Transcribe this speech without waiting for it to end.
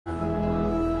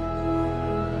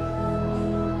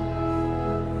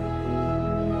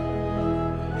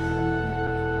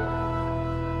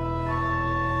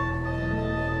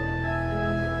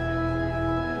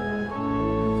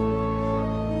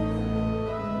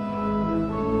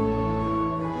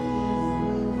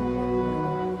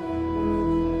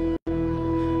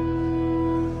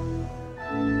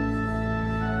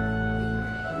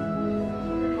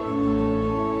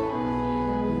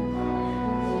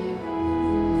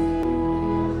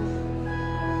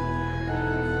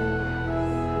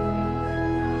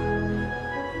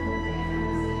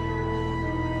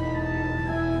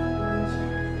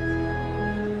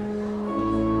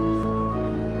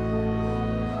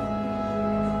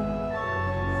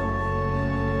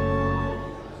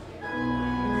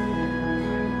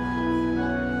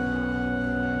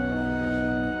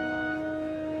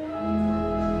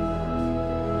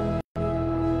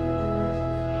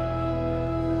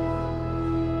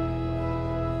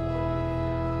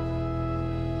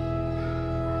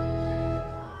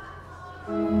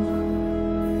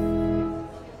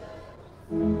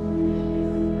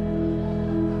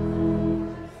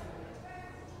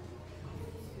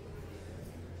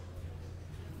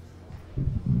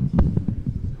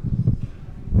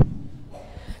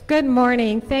Good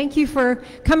morning. Thank you for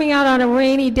coming out on a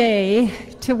rainy day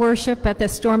to worship at the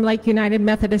Storm Lake United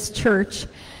Methodist Church.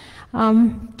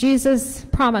 Jesus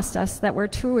promised us that where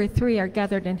 2 or 3 are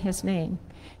gathered in his name,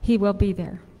 he will be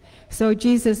there. So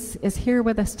Jesus is here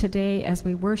with us today as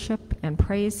we worship and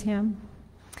praise him.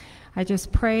 I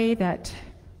just pray that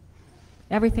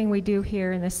everything we do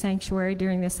here in this sanctuary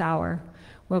during this hour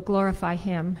will glorify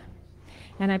him.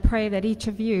 And I pray that each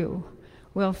of you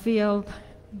will feel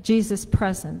Jesus'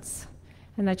 presence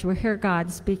and that you will hear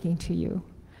God speaking to you,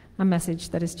 a message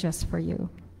that is just for you.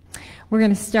 We're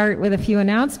going to start with a few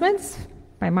announcements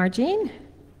by Margene.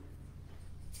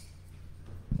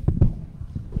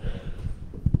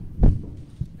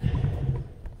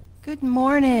 Good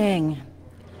morning.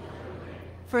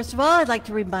 First of all, I'd like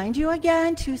to remind you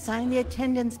again to sign the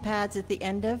attendance pads at the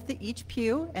end of each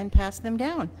pew and pass them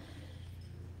down.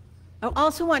 I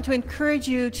also want to encourage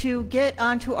you to get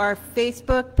onto our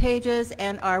Facebook pages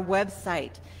and our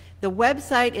website. The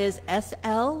website is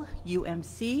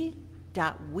slumc.weebly,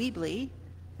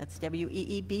 that's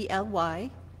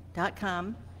WEEBLY.com,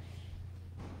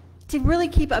 to really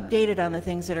keep updated on the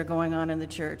things that are going on in the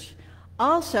church.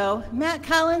 Also, Matt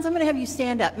Collins, I'm going to have you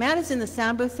stand up. Matt is in the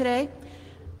sound booth today.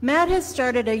 Matt has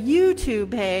started a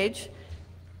YouTube page,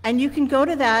 and you can go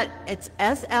to that. It's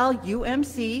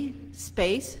SLUMC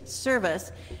space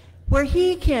service, where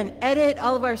he can edit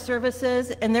all of our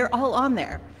services, and they're all on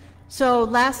there. So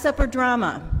Last Supper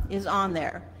Drama is on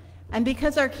there. And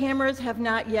because our cameras have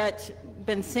not yet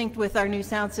been synced with our new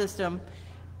sound system,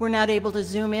 we're not able to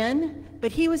zoom in,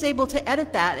 but he was able to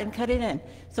edit that and cut it in.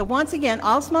 So once again,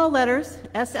 all small letters,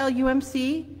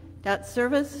 slumc.service,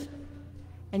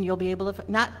 and you'll be able to,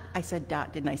 not, I said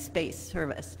dot, didn't I, space,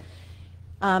 service.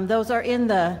 Those are in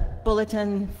the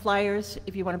bulletin flyers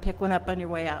if you want to pick one up on your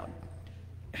way out.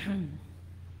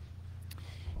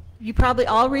 You probably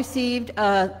all received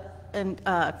a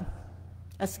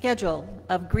schedule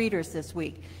of greeters this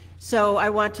week. So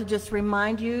I want to just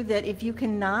remind you that if you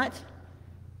cannot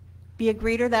be a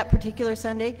greeter that particular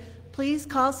Sunday, please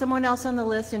call someone else on the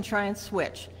list and try and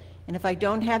switch. And if I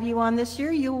don't have you on this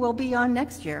year, you will be on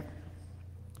next year.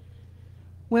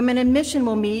 Women in Mission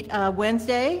will meet this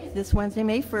Wednesday,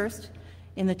 May 1st,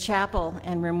 in the chapel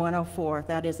in room 104.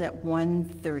 That is at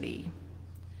 1:30.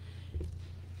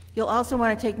 You'll also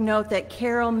want to take note that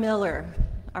Carol Miller,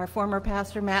 our former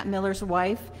pastor Matt Miller's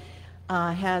wife,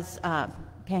 has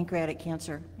pancreatic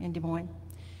cancer in Des Moines.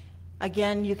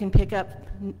 Again, you can pick up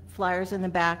flyers in the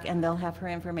back, and they'll have her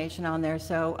information on there.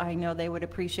 So I know they would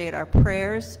appreciate our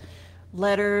prayers,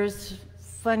 letters,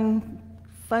 fun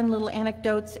little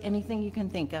anecdotes, anything you can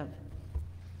think of.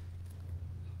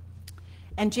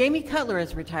 And Jamie Cutler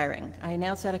is retiring. I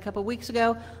announced that a couple weeks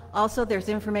ago. Also, there's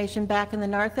information back in the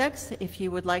narthex if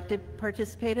you would like to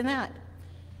participate in that.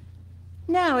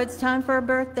 Now it's time for our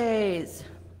birthdays.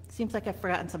 Seems like I've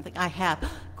forgotten something. I have.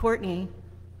 Courtney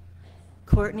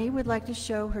would like to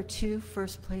show her 2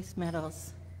 first-place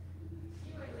medals.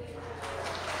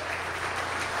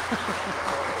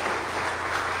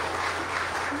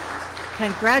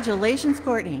 Congratulations,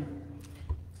 Courtney.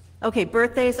 Okay,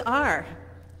 birthdays are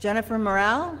Jennifer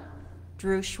Morrell,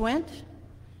 Drew Schwint,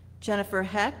 Jennifer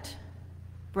Hecht,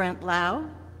 Brent Lau,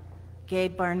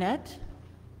 Gabe Barnett,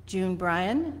 June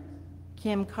Bryan,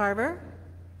 Kim Carver,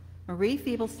 Marie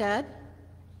Feeblestad,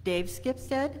 Dave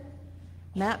Skipstead,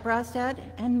 Matt Brostad,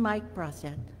 and Mike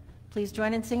Brostad. Please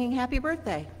join in singing Happy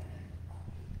Birthday.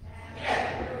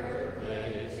 Happy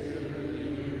birthday to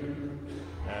you.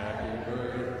 Happy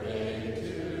birthday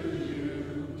to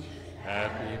you.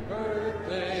 Happy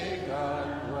birthday, God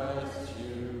bless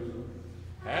you.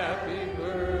 Happy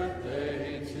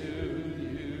birthday to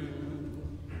you.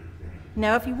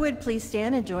 Now, if you would, please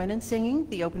stand and join in singing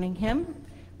the opening hymn,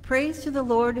 Praise to the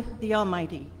Lord the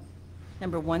Almighty,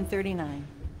 number 139.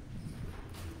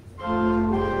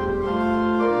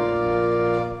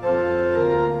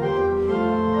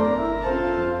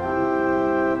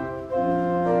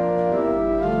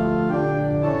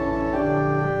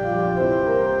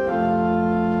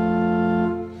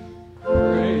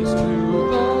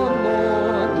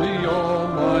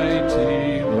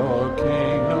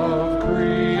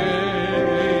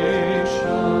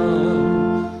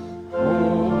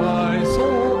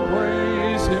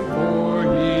 Praise him, for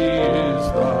he is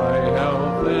thy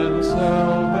health and salvation.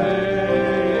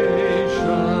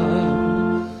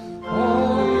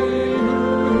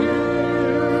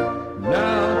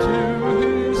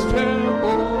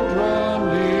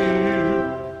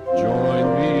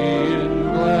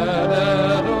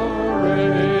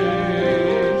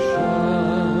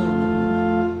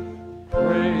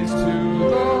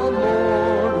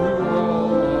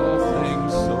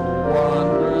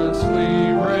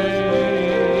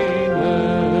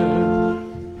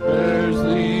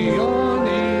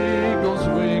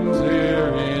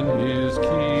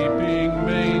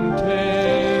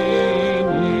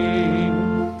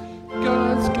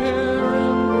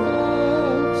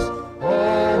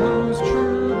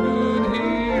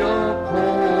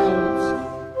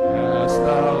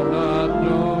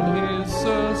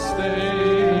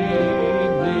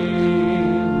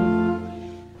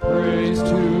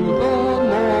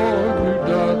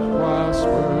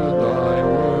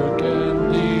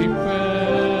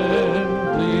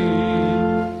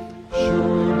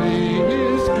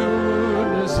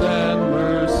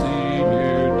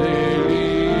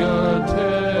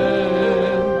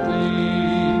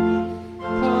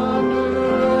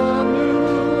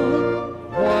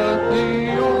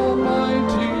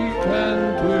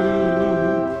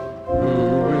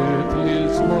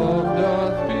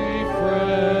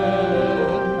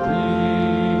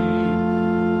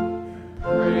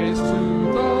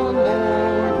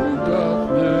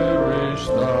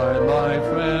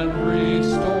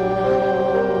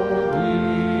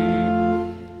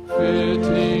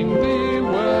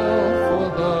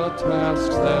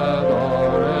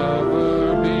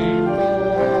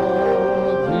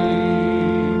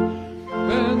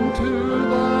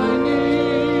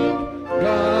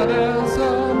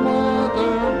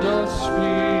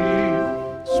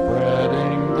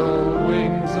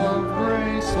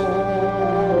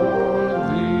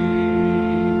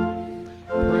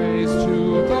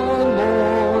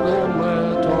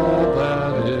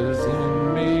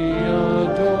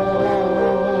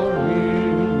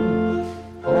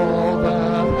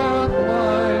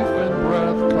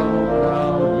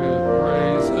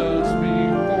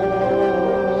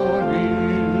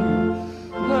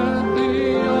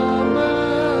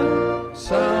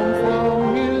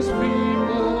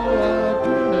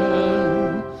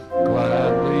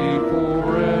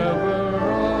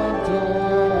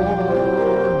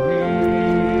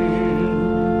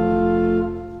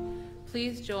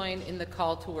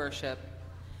 call to worship.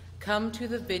 Come to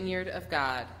the vineyard of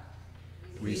God.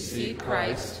 We seek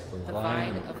Christ, the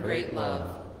vine of great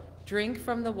love. Drink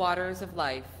from the waters of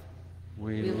life.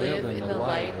 We live in the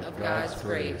light of God's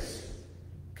grace.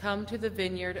 Come to the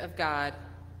vineyard of God.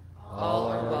 All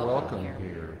are welcome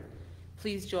here.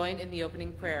 Please join in the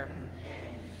opening prayer.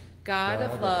 God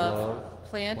of love,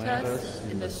 plant us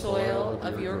in the soil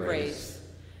of your grace.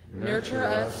 Nurture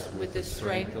us with the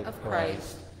strength of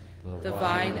Christ, the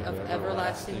vine of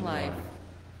everlasting life.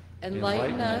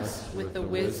 Enlighten us with the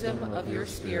wisdom of your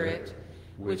Spirit,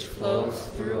 which flows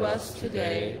through us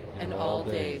today and all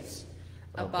days.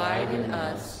 Abide in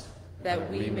us,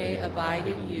 that we may abide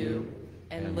in you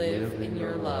and live in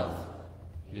your love.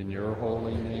 In your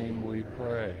holy name we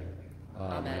pray.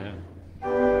 Amen.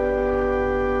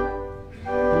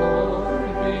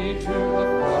 Glory be to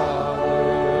the Father,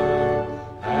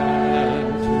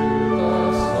 and to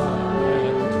the Son,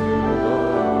 and to the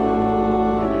Holy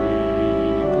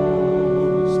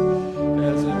Ghost,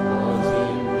 as it was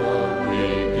in the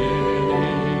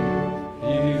beginning,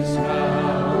 is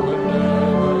now, and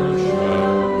never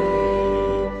shall be,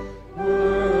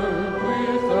 world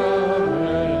without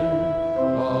end.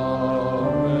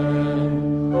 Amen.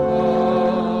 Amen.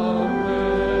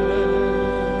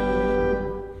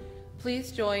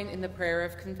 Please join in the prayer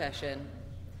of confession.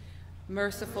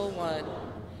 Merciful One,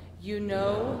 you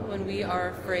know when we are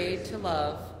afraid to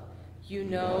love. You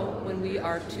know when we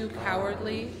are too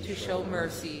cowardly to show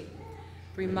mercy.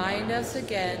 Remind us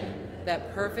again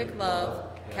that perfect love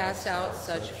casts out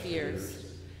such fears.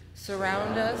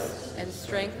 Surround us and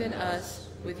strengthen us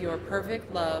with your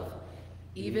perfect love,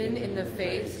 even in the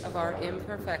face of our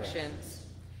imperfections.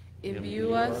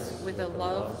 Imbue us with a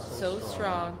love so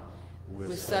strong,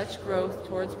 with such growth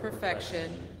towards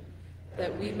perfection,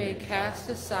 that we may cast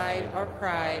aside our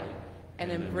pride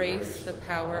and embrace the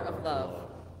power of love.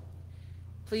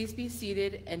 Please be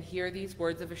seated and hear these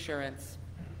words of assurance.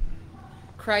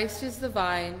 Christ is the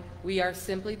vine, we are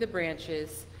simply the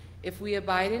branches. If we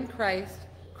abide in Christ,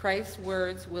 Christ's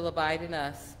words will abide in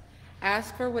us.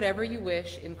 Ask for whatever you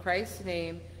wish in Christ's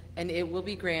name, and it will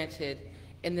be granted.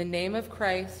 In the name of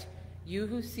Christ, you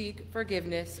who seek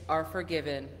forgiveness are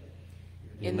forgiven.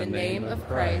 In the name of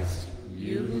Christ,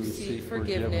 you who seek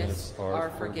forgiveness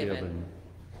are forgiven.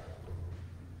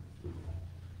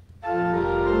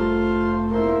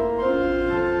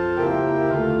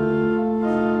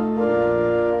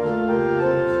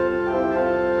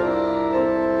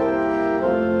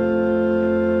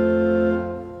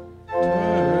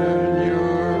 Turn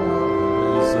your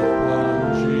eyes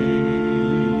upon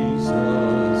Jesus,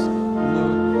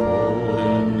 look full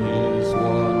in his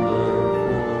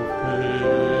wonderful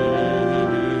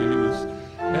face,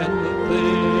 and the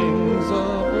things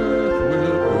of earth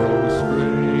will grow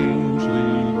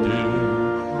strangely dim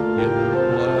in the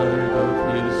light of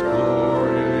his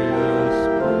glorious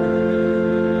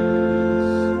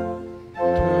grace.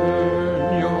 Turn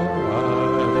your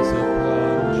eyes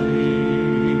upon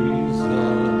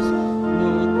Jesus,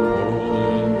 look full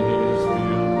in his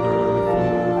beautiful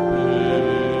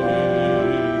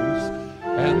face,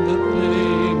 and the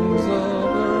things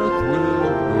of earth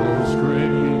will grow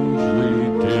strangely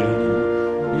dim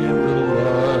in the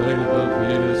light of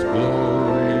his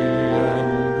glory and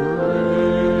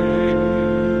grace.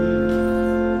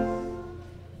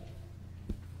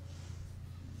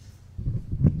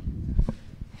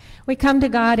 We come to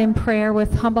God in prayer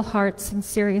with humble hearts and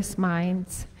serious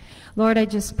minds. Lord, I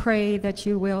just pray that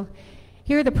you will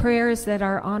hear the prayers that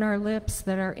are on our lips,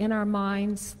 that are in our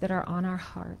minds, that are on our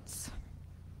hearts.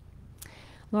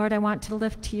 Lord, I want to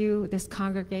lift to you this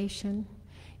congregation.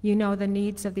 You know the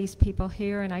needs of these people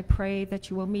here, and I pray that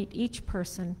you will meet each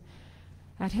person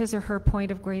at his or her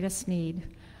point of greatest need.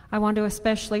 I want to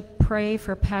especially pray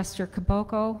for Pastor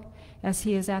Kaboko as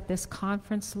he is at this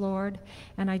conference, Lord,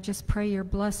 and I just pray your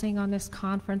blessing on this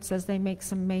conference as they make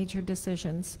some major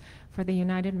decisions for the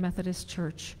United Methodist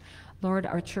Church. Lord,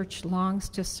 our church longs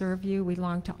to serve you. We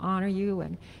long to honor you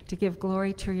and to give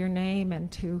glory to your name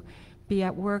and to be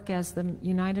at work as the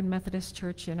United Methodist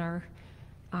Church in our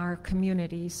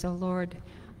community. So, Lord,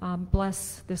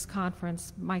 bless this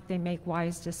conference. Might they make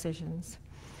wise decisions.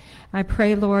 I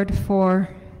pray, Lord, for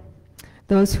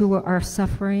those who are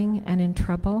suffering and in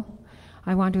trouble.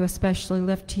 I want to especially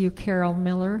lift to you Carol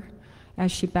Miller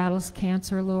as she battles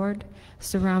cancer, Lord.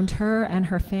 Surround her and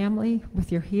her family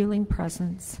with your healing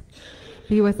presence.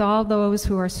 Be with all those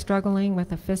who are struggling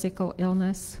with a physical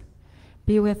illness.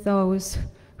 Be with those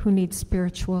who need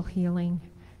spiritual healing,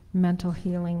 mental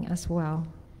healing as well.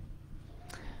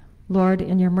 Lord,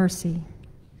 in your mercy,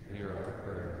 Hear our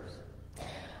prayers.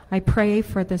 I pray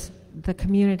for this the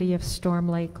community of Storm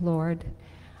Lake, Lord.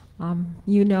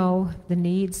 You know the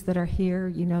needs that are here.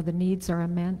 You know the needs are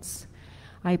immense.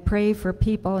 I pray for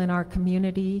people in our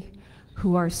community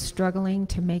who are struggling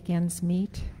to make ends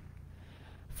meet,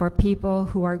 for people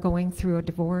who are going through a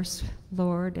divorce,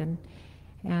 Lord,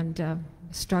 and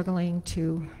struggling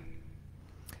to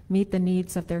meet the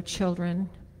needs of their children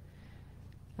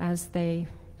as they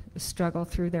struggle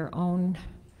through their own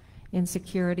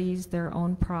insecurities, their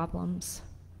own problems.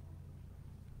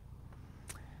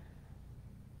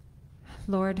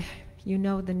 Lord, you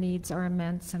know the needs are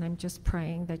immense, and I'm just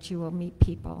praying that you will meet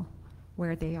people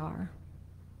where they are.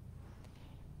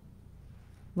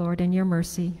 Lord, in your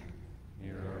mercy,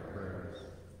 Hear our prayers.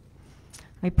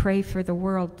 I pray for the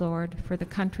world, Lord, for the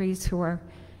countries who are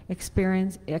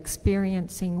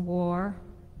experiencing war,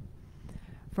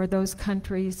 for those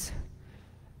countries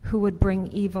who would bring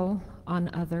evil on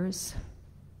others.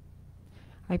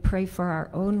 I pray for our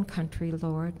own country,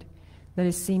 Lord, that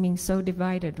is seeming so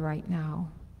divided right now.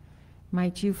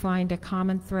 Might you find a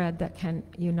common thread that can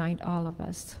unite all of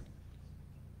us.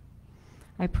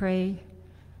 I pray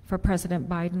for President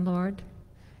Biden, Lord,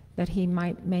 that he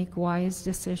might make wise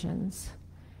decisions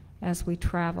as we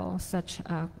travel such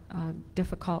a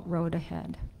difficult road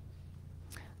ahead.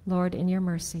 Lord, in your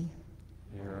mercy.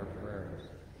 Hear our prayers.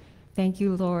 Thank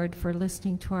you, Lord, for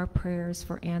listening to our prayers,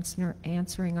 for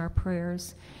answering our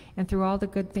prayers, and through all the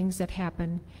good things that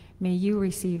happen, may you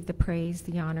receive the praise,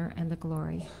 the honor, and the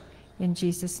glory. In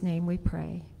Jesus' name we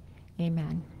pray.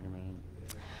 Amen. Amen.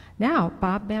 Now,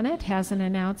 Bob Bennett has an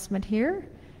announcement here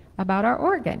about our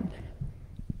organ.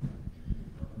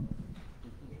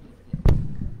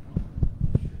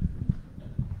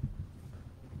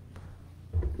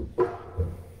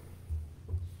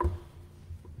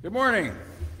 Good morning.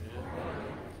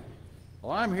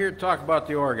 Well, I'm here to talk about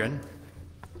the organ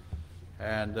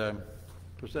and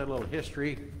present a little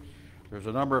history. There's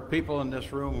a number of people in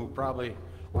this room who probably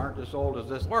aren't as old as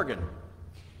this organ.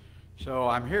 So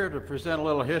I'm here to present a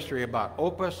little history about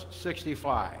Opus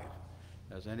 65.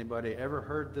 Has anybody ever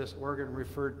heard this organ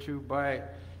referred to by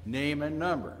name and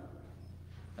number?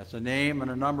 That's a name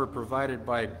and a number provided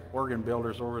by organ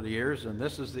builders over the years, and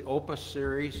this is the Opus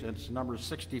series. It's number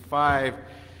 65,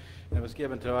 and it was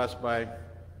given to us by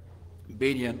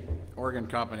Obedient Organ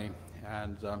Company.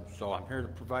 And so I'm here to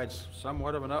provide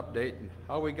somewhat of an update on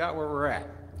how we got where we're at.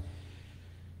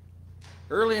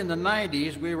 Early in the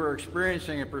 90s, we were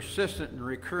experiencing a persistent and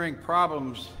recurring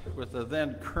problems with the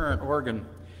then current organ.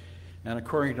 And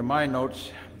according to my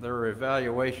notes, there were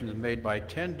evaluations made by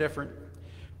 10 different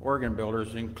organ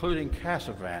builders, including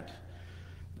Casavant.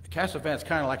 Casavant's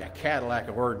kind of like a Cadillac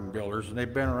of organ builders, and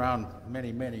they've been around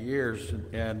many, many years,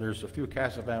 and there's a few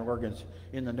Casavant organs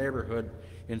in the neighborhood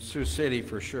in Sioux City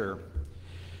for sure.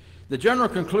 The general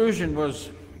conclusion was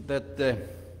that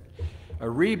a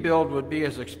rebuild would be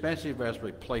as expensive as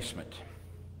replacement.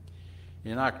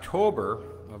 In October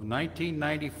of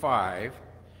 1995,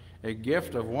 a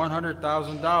gift of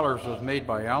 $100,000 was made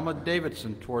by Alma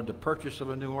Davidson toward the purchase of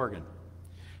a new organ.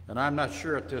 And I'm not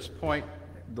sure at this point,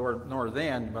 nor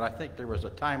then, but I think there was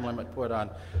a time limit put on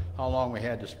how long we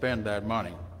had to spend that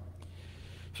money.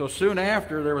 So soon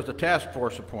after, there was a task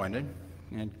force appointed,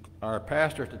 and our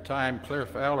pastor at the time,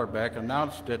 Cliff Allerbeck,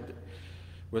 announced that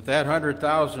with that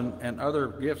 $100,000 and other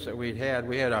gifts that we had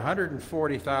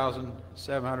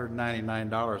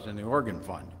 $140,799 in the organ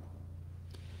fund.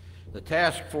 The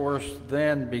task force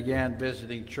then began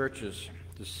visiting churches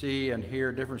to see and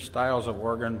hear different styles of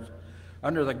organs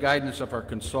under the guidance of our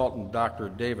consultant, Dr.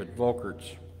 David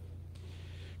Volkerts.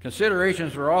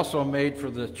 Considerations were also made for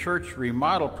the church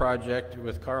remodel project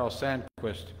with Carl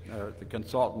Sandquist, the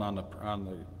consultant on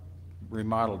the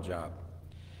remodel job.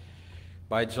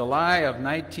 By July of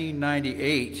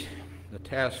 1998, the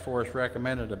task force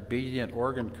recommended Obedient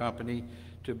Organ Company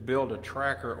to build a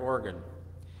tracker organ.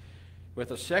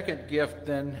 With a second gift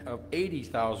then of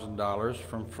 $80,000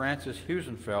 from Francis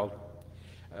Husenfeld,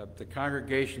 the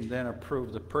congregation then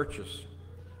approved the purchase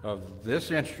of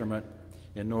this instrument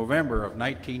in November of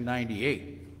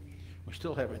 1998. We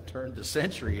still haven't turned the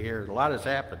century here. A lot has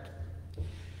happened.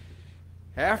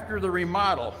 After the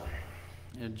remodel,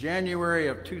 in January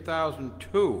of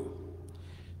 2002,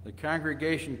 the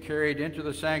congregation carried into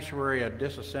the sanctuary a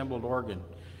disassembled organ.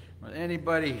 Was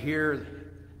anybody here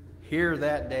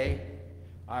that day?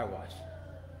 I was.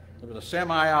 There was a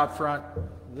semi out front.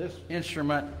 This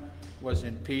instrument was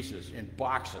in pieces, in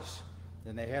boxes.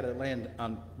 And they had it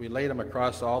we laid them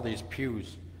across all these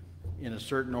pews in a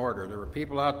certain order. There were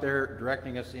people out there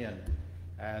directing us in.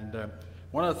 And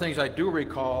one of the things I do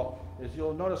recall is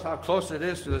you'll notice how close it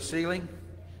is to the ceiling.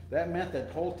 That meant that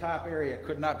whole top area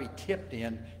could not be tipped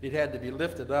in. It had to be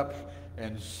lifted up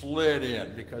and slid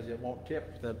in because it won't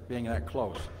tip that being that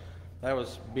close. That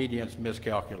was Bedient's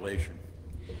miscalculation.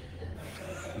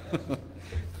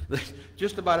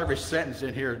 Just about every sentence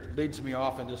in here leads me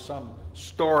off into some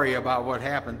story about what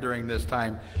happened during this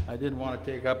time. I didn't want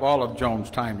to take up all of Joan's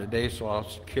time today, so I'll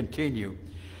continue.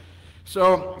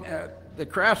 So the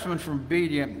craftsman from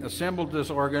Bedient assembled this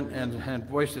organ and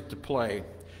voiced it to play.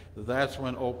 That's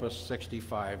when Opus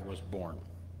 65 was born.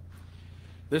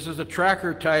 This is a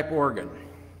tracker type organ.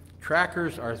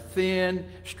 Trackers are thin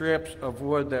strips of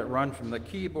wood that run from the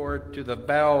keyboard to the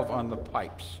valve on the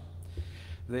pipes.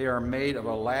 They are made of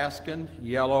Alaskan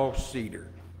yellow cedar.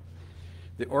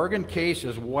 The organ case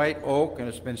is white oak and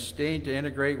it's been stained to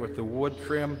integrate with the wood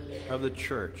trim of the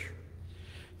church.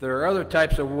 There are other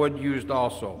types of wood used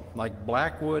also, like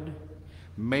blackwood,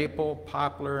 maple,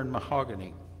 poplar, and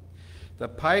mahogany. The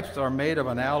pipes are made of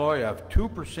an alloy of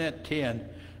 2% tin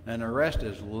and the rest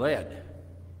is lead.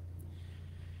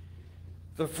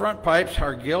 The front pipes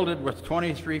are gilded with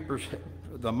 23%.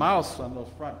 The mouths on those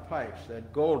front pipes,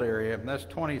 that gold area, and that's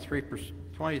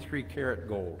 23 karat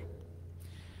gold.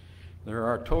 There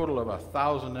are a total of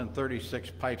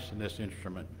 1,036 pipes in this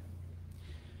instrument.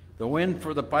 The wind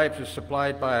for the pipes is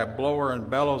supplied by a blower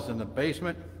and bellows in the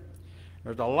basement.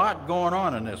 There's a lot going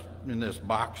on in this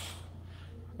box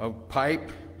of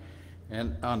pipe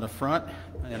and on the front,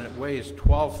 and it weighs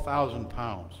 12,000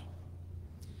 pounds.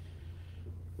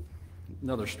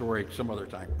 Another story some other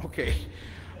time. Okay.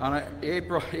 On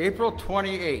April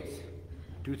 28th,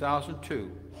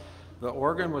 2002, the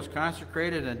organ was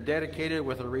consecrated and dedicated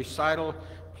with a recital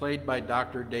played by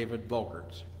Dr. David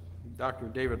Volkerts. Dr.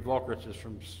 David Volkerts is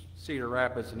from Cedar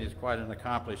Rapids, and he's quite an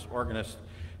accomplished organist,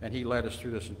 and he led us through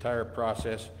this entire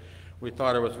process. We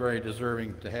thought it was very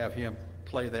deserving to have him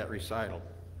play that recital.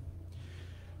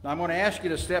 Now I'm going to ask you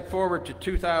to step forward to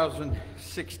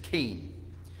 2016,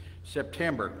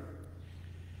 September.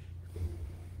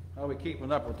 How are we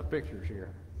keeping up with the pictures here?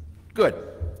 Good.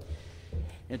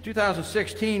 In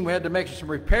 2016, we had to make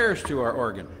some repairs to our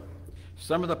organ.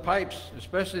 Some of the pipes,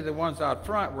 especially the ones out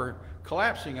front, were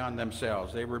collapsing on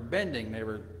themselves. They were bending, they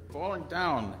were falling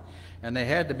down, and they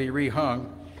had to be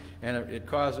rehung, and it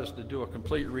caused us to do a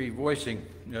complete revoicing,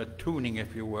 tuning,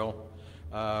 if you will,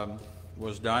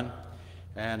 was done.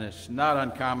 And it's not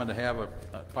uncommon to have a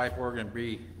pipe organ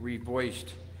be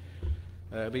revoiced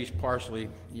at least partially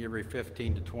every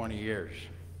 15 to 20 years.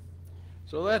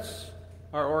 So that's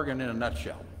our organ in a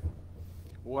nutshell.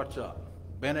 What's up?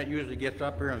 Bennett usually gets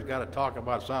up here and has got to talk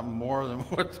about something more than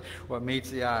what meets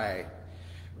the eye.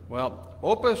 Well,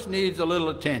 Opus needs a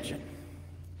little attention.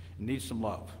 It needs some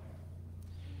love.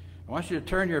 I want you to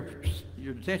turn your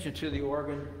attention to the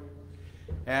organ,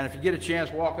 and if you get a chance,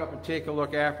 walk up and take a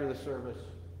look after the service.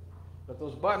 But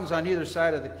those buttons on either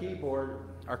side of the keyboard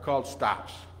are called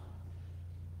stops.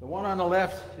 The one on the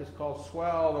left is called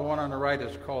swell, the one on the right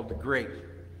is called the grate.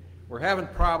 We're having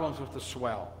problems with the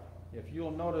swell. If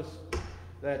you'll notice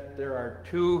that there are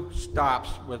two stops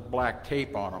with black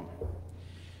tape on them.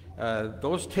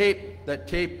 That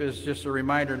tape is just a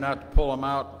reminder not to pull them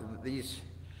out. The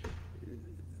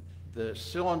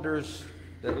cylinders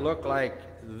that look like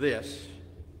this,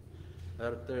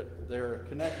 that they're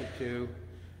connected to,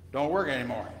 don't work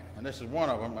anymore. And this is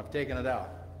one of them. I've taken it out.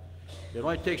 It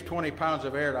only takes 20 pounds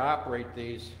of air to operate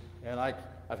these, and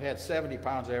I've had 70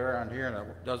 pounds of air on here, and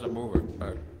it doesn't move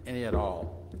any at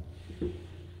all.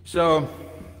 So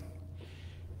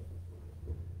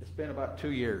it's been about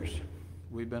 2 years.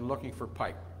 We've been looking for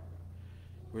pipe.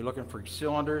 We're looking for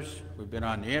cylinders. We've been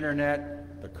on the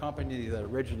internet. The company that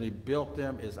originally built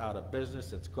them is out of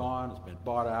business. It's gone. It's been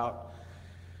bought out.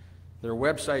 Their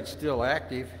website's still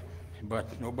active,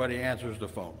 but nobody answers the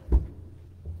phone.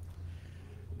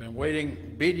 Been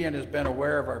waiting. Bedient has been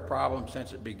aware of our problem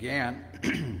since it began,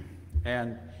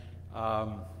 and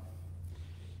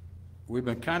we've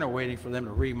been kind of waiting for them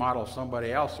to remodel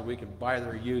somebody else so we can buy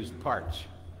their used parts.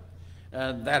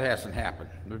 And that hasn't happened.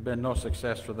 There's been no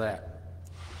success for that.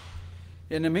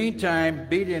 In the meantime,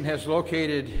 Bedient has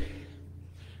located,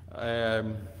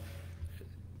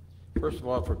 first of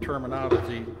all, for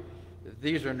terminology,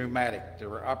 these are pneumatic. They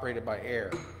were operated by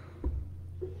air.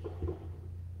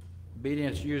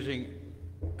 Bedient's using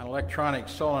an electronic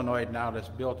solenoid now that's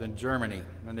built in Germany,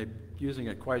 and they're using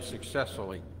it quite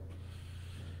successfully.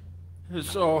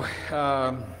 So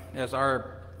as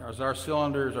our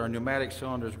cylinders, our pneumatic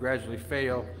cylinders gradually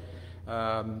fail,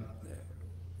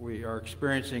 we are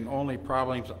experiencing only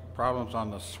problems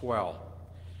on the swell.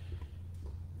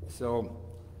 So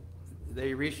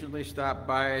they recently stopped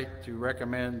by to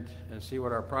recommend and see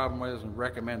what our problem was and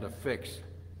recommend a fix.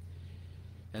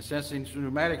 And since these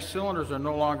pneumatic cylinders are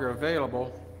no longer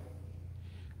available,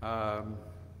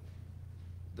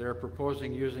 they're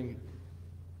proposing using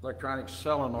electronic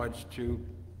solenoids to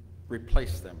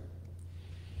replace them.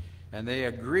 And they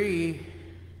agree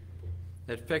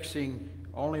that fixing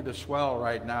only the swell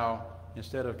right now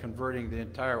instead of converting the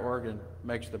entire organ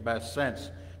makes the best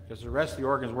sense, because the rest of the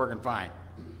organ is working fine.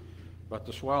 But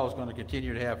the swell is going to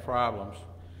continue to have problems.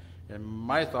 And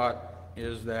my thought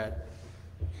is that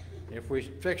if we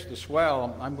fix the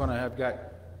swell, I've got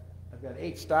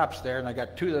 8 stops there, and I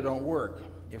got 2 that don't work.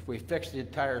 If we fix the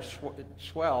entire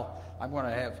swell, I'm going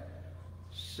to have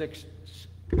 6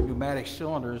 pneumatic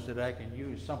cylinders that I can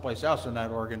use someplace else in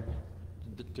that organ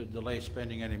to delay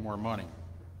spending any more money.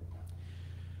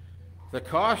 The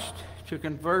cost to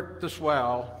convert the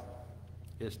swell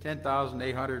is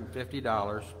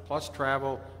 $10,850 plus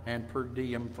travel and per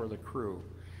diem for the crew.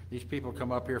 These people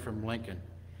come up here from Lincoln.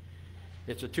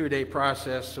 It's a 2-day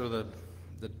process, so the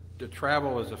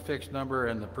travel is a fixed number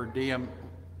and the per diem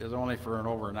is only for an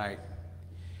overnight.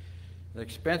 The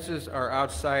expenses are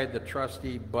outside the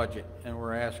trustee budget, and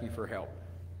we're asking for help.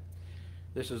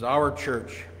 This is our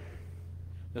church.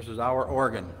 This is our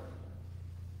organ.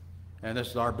 And this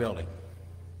is our building.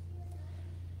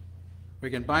 We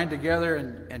can bind together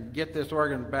and get this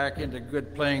organ back into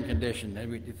good playing condition.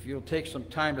 And if you'll take some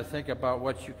time to think about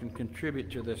what you can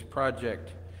contribute to this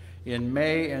project, in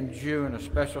May and June, a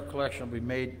special collection will be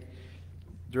made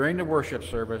during the worship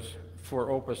service for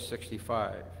Opus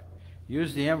 65.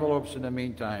 Use the envelopes in the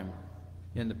meantime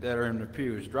that are in the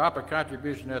pews. Drop a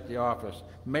contribution at the office.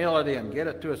 Mail it in. Get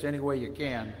it to us any way you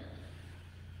can.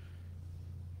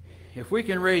 If we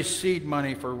can raise seed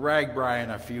money for RAGBRAI in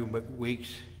a few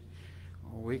weeks,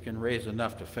 we can raise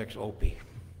enough to fix Opie.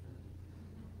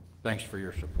 Thanks for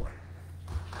your support.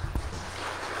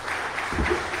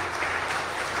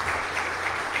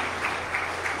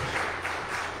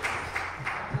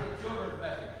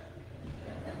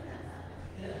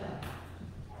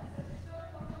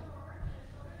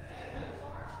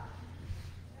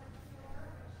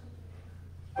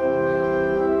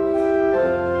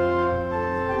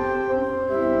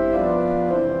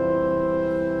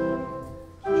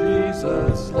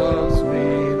 Jesus loves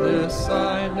me, this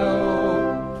I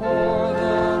know, for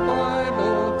the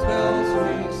Bible tells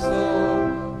me so.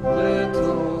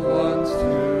 Little ones to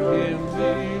him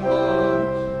belong,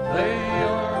 they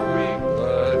are weak,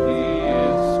 but he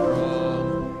is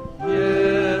strong.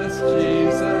 Yes,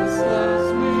 Jesus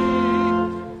loves me,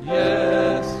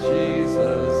 yes,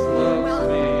 Jesus loves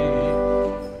me,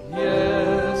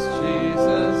 yes,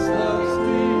 Jesus loves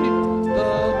me,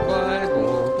 the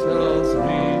Bible tells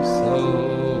me so.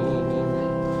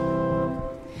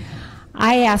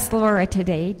 I asked Laura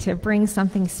today to bring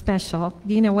something special.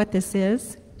 Do you know what this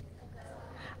is?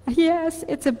 Yes,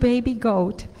 it's a baby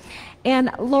goat. And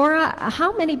Laura,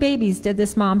 how many babies did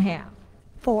this mom have?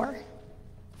 4.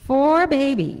 4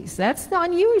 babies. That's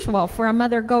unusual for a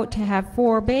mother goat to have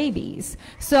 4 babies.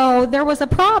 So there was a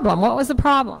problem. What was the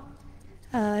problem?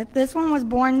 This one was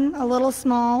born a little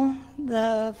small.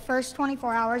 The first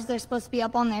 24 hours, they're supposed to be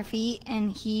up on their feet,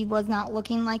 and he was not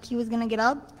looking like he was going to get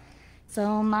up.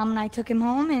 So Mom and I took him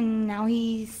home, and now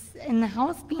he's in the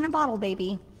house being a bottle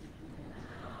baby.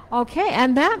 Okay,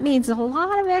 and that means a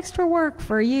lot of extra work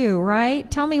for you,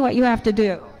 right? Tell me what you have to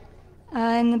do.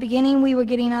 In the beginning, we were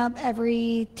getting up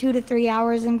every 2 to 3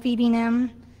 hours and feeding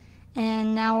him,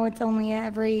 and now it's only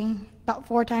about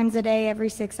 4 times a day, every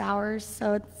 6 hours.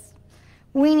 So it's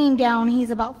weaning down.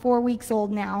 He's about 4 weeks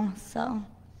old now,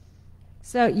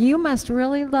 So you must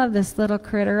really love this little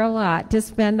critter a lot to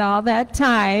spend all that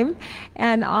time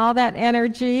and all that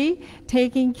energy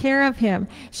taking care of him.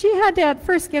 She had to at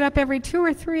first get up every 2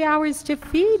 or 3 hours to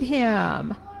feed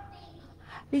him.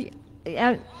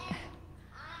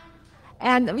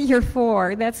 And you're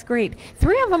 4. That's great.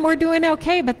 3 of them were doing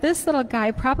okay, but this little guy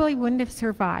probably wouldn't have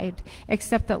survived,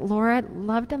 except that Laura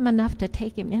loved him enough to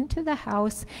take him into the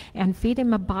house and feed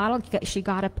him a bottle. She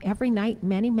got up every night,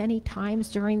 many, many times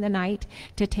during the night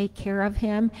to take care of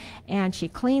him, and she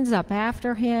cleans up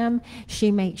after him. She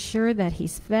makes sure that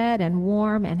he's fed and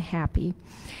warm and happy.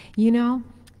 You know,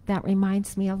 that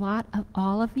reminds me a lot of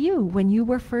all of you. When you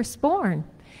were first born,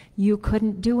 you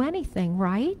couldn't do anything,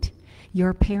 right?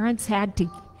 Your parents had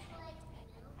to,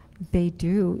 they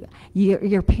do.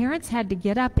 Your parents had to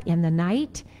get up in the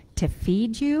night to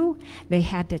feed you. They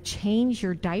had to change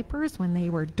your diapers when they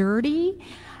were dirty.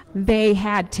 They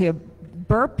had to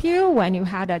burp you when you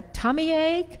had a tummy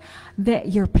ache.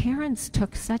 Your parents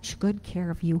took such good care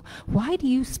of you. Why do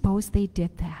you suppose they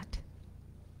did that?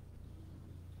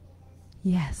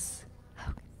 Yes.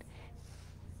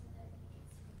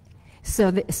 so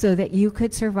that you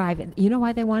could survive. And you know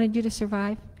why they wanted you to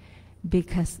survive?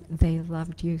 Because they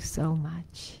loved you so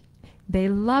much. They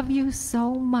love you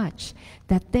so much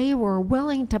that they were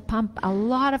willing to pump a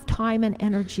lot of time and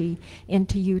energy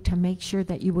into you to make sure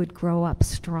that you would grow up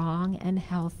strong and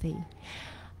healthy.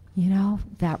 You know,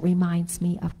 that reminds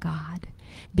me of God,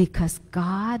 because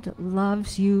God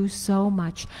loves you so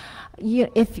much.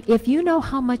 If you know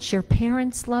how much your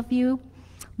parents love you,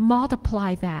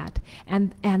 multiply that,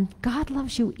 and God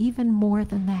loves you even more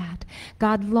than that.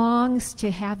 God longs to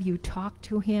have you talk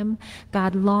to him.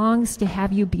 God longs to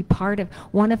have you be part of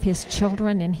one of his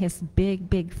children in his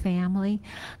big family.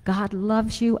 God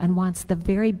loves you and wants the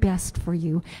very best for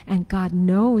you, and God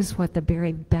knows what the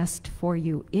very best for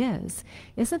you is.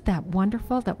 Isn't that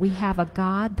wonderful that we have a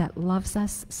God that loves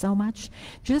us so much?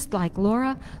 Just like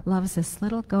Laura loves this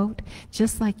little goat,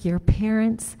 just like your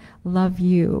parents love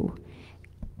you.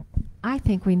 I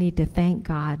think we need to thank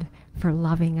God for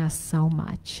loving us so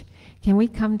much. Can we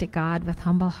come to God with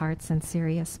humble hearts and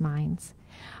serious minds?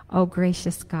 Oh,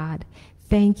 gracious God,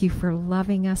 thank you for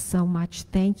loving us so much.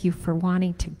 Thank you for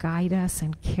wanting to guide us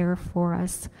and care for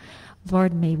us.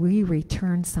 Lord, may we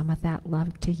return some of that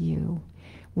love to you.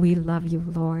 We love you,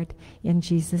 Lord. In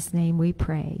Jesus' name we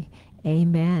pray.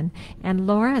 Amen. And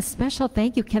Laura, a special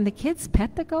thank you. Can the kids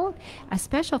pet the goat? A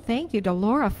special thank you to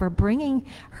Laura for bringing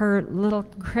her little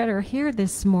critter here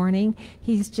this morning.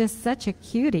 He's just such a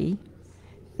cutie.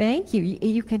 Thank you.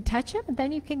 You can touch him, and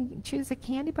then you can choose a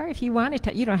candy bar if you want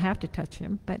to. You don't have to touch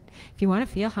him, but if you want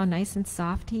to feel how nice and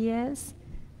soft he is.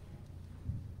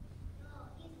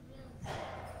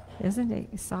 Isn't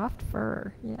it soft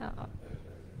fur? Yeah.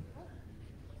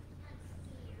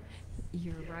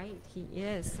 You're right, he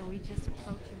is. So we just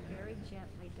approach him very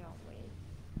gently, don't we?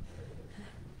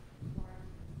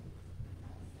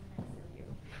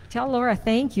 Tell Laura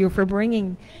thank you for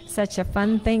bringing such a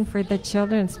fun thing for the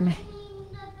children's.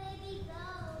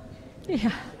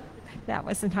 Yeah, that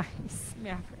was nice.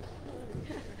 Maverick.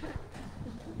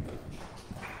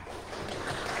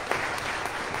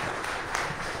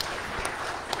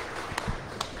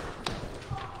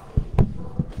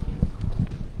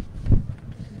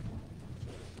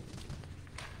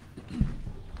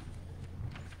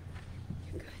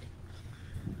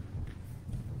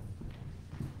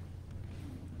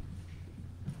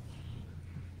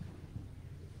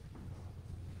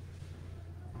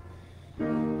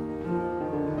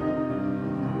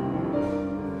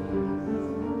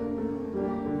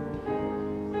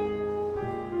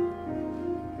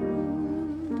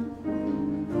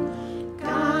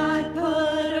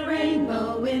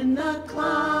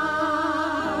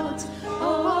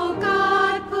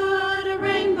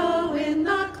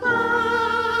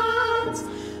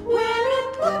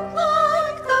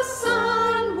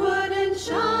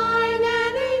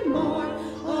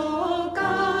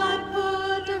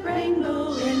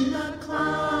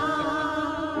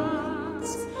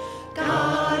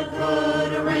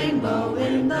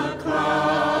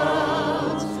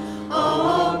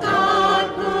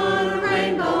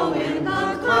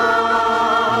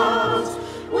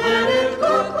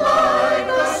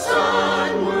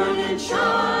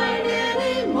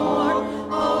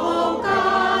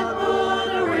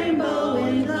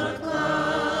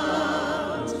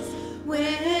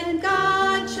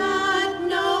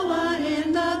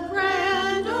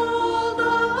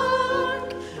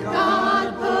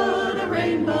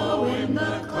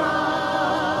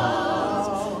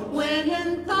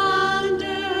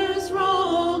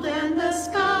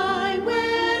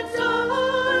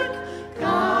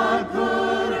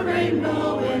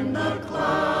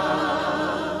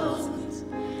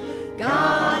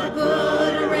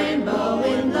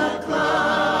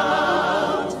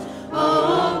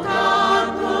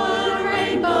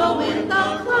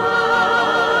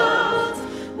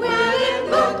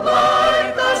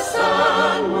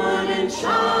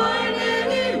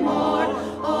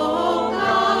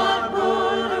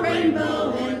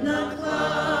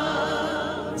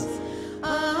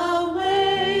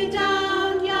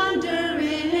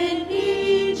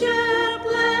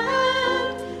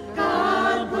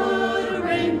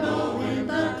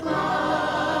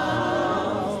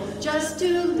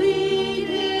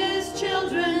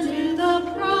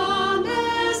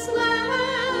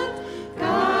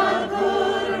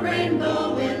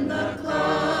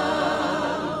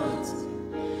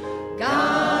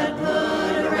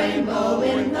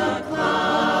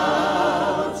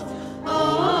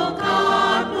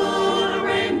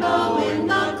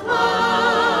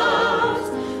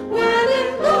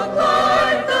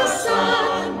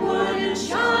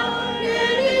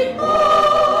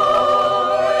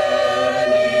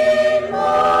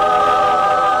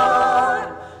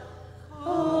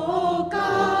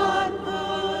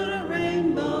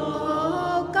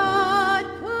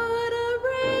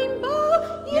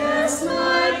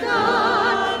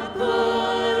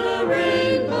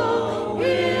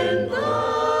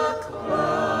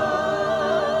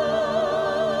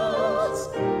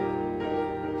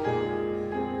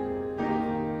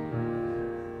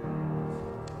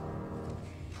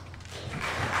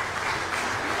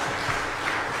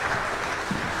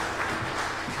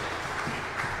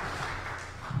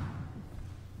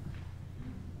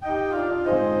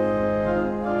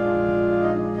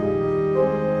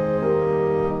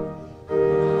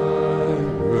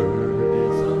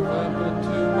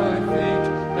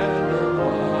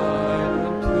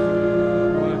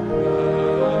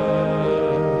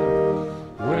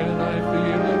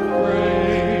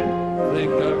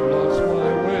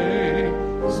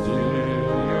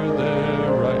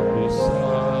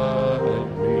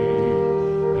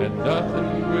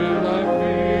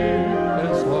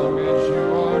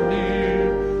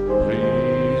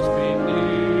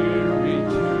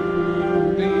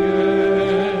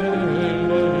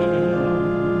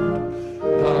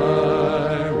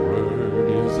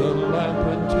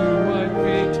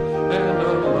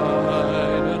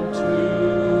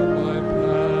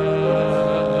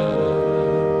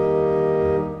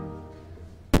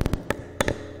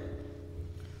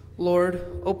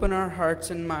 Lord, open our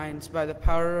hearts and minds by the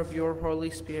power of your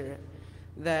Holy Spirit,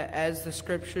 that as the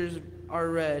Scriptures are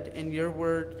read and your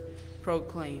word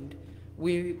proclaimed,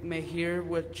 we may hear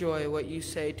with joy what you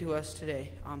say to us today.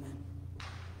 Amen.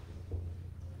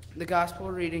 The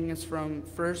gospel reading is from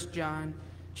 1 John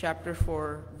chapter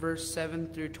 4, verse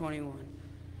 7 through 21.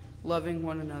 Loving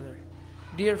one another.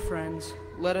 Dear friends,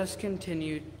 let us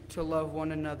continue to love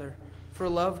one another, for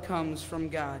love comes from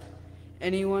God.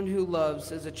 Anyone who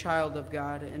loves is a child of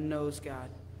God and knows God.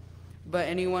 But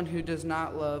anyone who does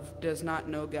not love does not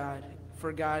know God,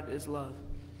 for God is love.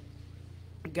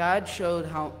 God showed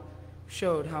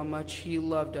how much he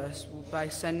loved us by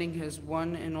sending his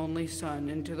one and only Son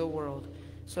into the world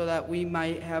so that we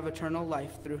might have eternal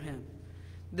life through him.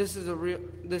 This is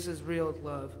real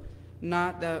love,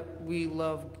 not that we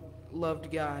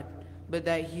loved God, but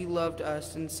that he loved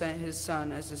us and sent his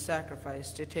Son as a sacrifice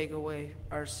to take away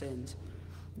our sins.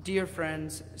 Dear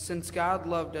friends, since God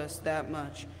loved us that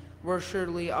much, we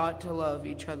surely ought to love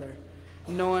each other.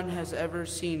 No one has ever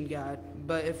seen God,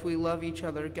 but if we love each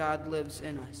other, God lives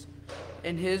in us,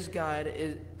 and his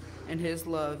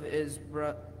love is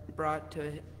brought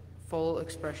to full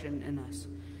expression in us.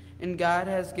 And God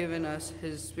has given us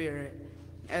his Spirit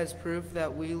as proof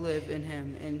that we live in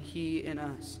him and he in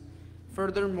us.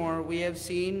 Furthermore, we have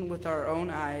seen with our own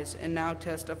eyes and now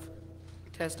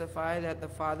testify that the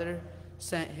Father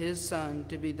sent his Son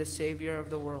to be the Savior of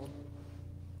the world.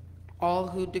 All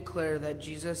who declare that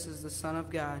Jesus is the Son of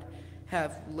God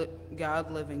have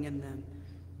God living in them,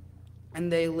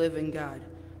 and they live in God.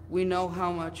 We know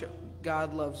how much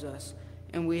God loves us,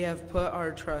 and we have put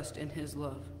our trust in his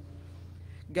love.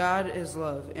 God is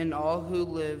love, and all who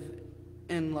live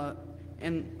in love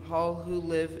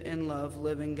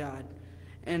live in God,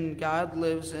 and God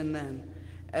lives in them.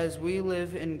 As we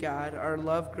live in God, our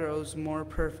love grows more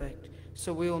perfect,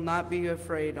 so we will not be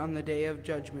afraid on the day of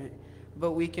judgment,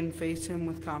 but we can face him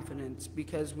with confidence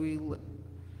because we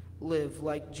live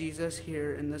like Jesus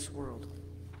here in this world.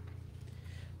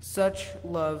 Such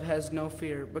love has no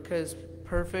fear, because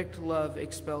perfect love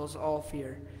expels all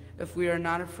fear. If we are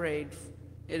not afraid,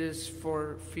 it is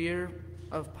for fear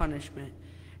of punishment,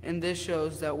 and this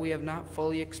shows that we have not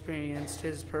fully experienced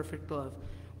his perfect love.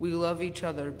 We love each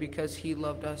other because he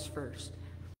loved us first.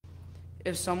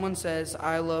 If someone says,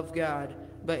 "I love God,"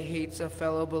 but hates a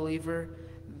fellow believer,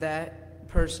 that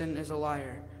person is a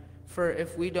liar. For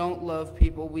if we don't love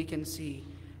people we can see,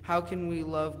 how can we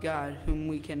love God whom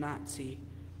we cannot see?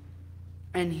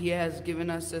 And he has given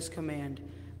us this command: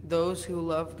 those who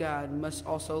love God must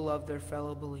also love their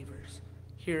fellow believers.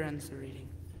 Here ends the reading.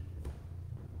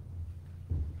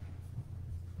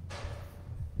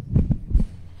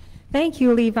 Thank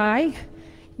you, Levi.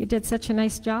 You did such a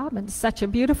nice job and such a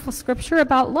beautiful scripture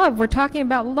about love. We're talking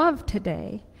about love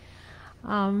today.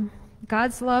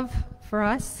 God's love for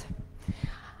us,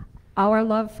 our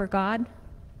love for God.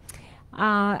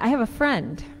 I have a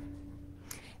friend,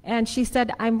 and she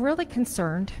said, "I'm really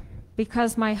concerned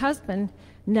because my husband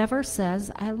never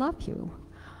says, 'I love you.'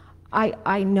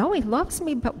 I know he loves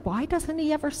me, but why doesn't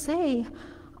he ever say,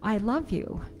 'I love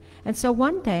you'?" And so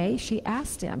one day she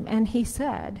asked him, and he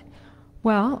said,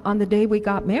 "Well, on the day we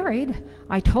got married,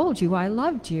 I told you I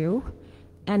loved you,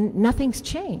 and nothing's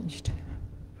changed."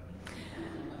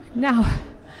 Now,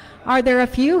 are there a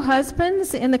few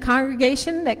husbands in the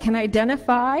congregation that can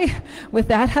identify with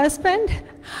that husband?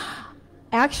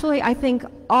 Actually, I think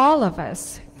all of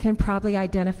us can probably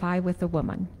identify with the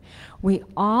woman. We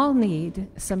all need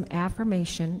some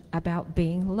affirmation about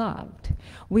being loved.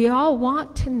 We all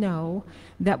want to know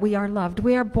that we are loved.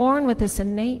 We are born with this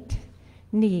innate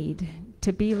need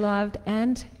to be loved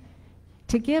and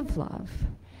to give love.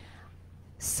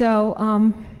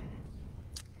 So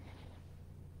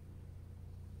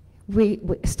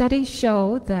studies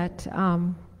show that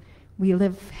we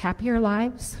live happier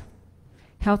lives,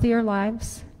 healthier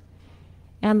lives,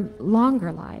 and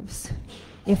longer lives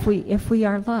if we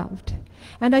are loved.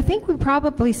 And I think we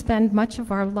probably spend much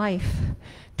of our life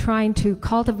trying to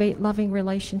cultivate loving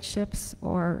relationships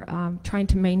or trying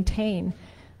to maintain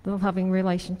the loving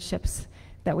relationships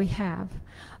that we have.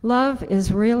 Love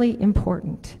is really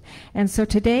important. And so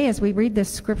today, as we read this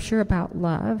scripture about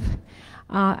love,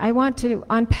 I want to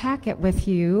unpack it with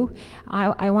you.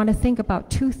 I want to think about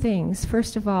two things.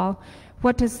 First of all,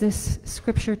 what does this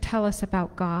scripture tell us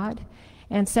about God?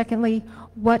 And secondly,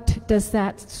 what does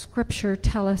that scripture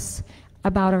tell us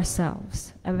about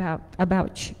ourselves,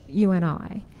 about you and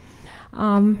I?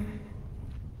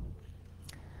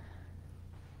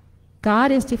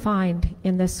 God is defined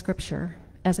in this scripture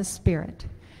as a spirit,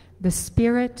 the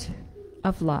spirit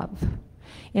of love.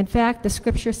 In fact, the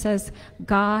scripture says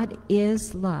God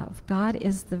is love. God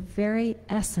is the very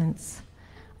essence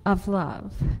of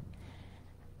love.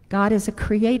 God is a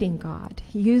creating God.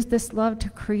 He used this love to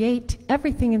create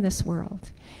everything in this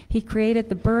world. He created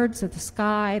the birds of the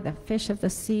sky, the fish of the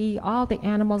sea, all the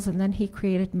animals, and then he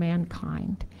created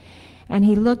mankind. And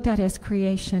he looked at his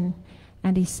creation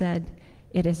and he said,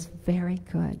 "It is very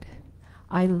good."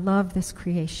 I love this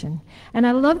creation. And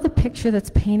I love the picture that's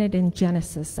painted in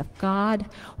Genesis of God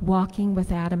walking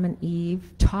with Adam and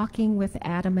Eve, talking with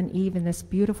Adam and Eve in this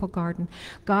beautiful garden,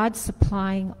 God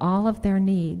supplying all of their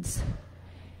needs.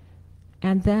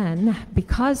 And then,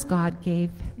 because God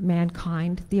gave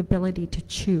mankind the ability to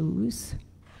choose,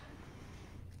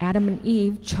 Adam and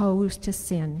Eve chose to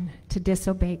sin, to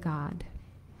disobey God.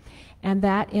 And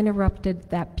that interrupted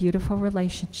that beautiful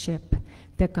relationship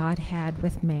that God had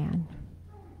with man.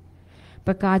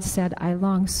 But God said, I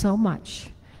long so much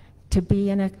to be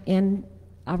in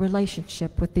a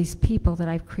relationship with these people that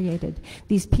I've created,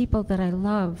 these people that I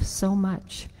love so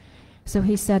much. So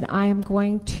he said, I am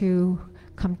going to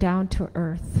come down to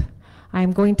earth. I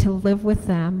am going to live with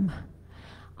them.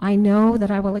 I know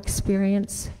that I will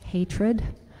experience hatred.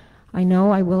 I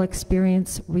know I will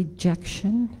experience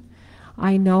rejection.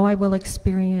 I know I will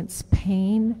experience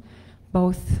pain,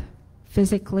 both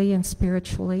physically and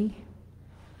spiritually.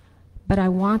 But I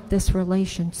want this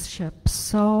relationship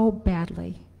so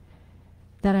badly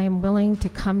that I am willing to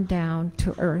come down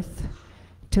to earth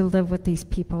to live with these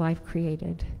people I've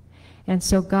created. And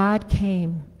so God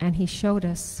came and he showed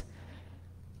us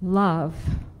love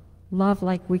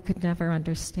like we could never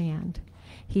understand.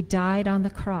 He died on the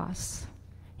cross.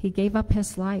 He gave up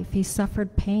his life. He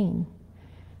suffered pain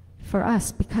for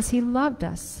us because he loved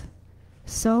us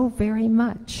so very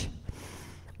much.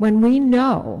 When we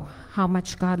know how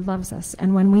much God loves us,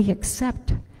 and when we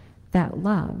accept that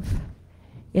love,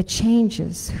 it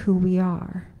changes who we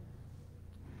are.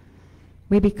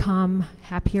 We become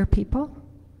happier people.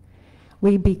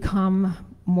 We become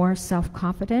more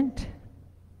self-confident.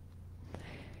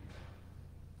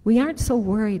 We aren't so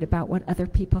worried about what other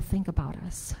people think about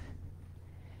us.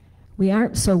 We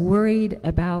aren't so worried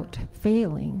about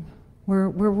failing. We're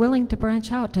willing to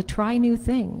branch out, to try new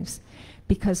things,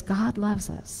 because God loves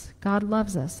us. God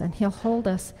loves us, and he'll hold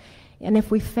us. And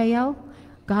if we fail,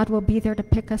 God will be there to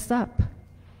pick us up.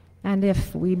 And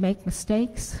if we make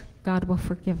mistakes, God will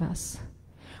forgive us.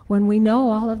 When we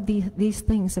know all of these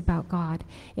things about God,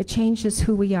 it changes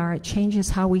who we are. It changes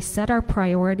how we set our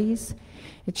priorities.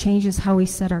 It changes how we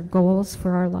set our goals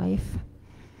for our life.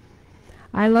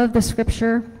 I love the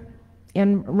scripture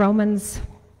in Romans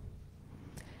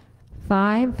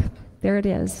 5. There it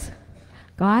is.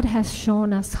 God has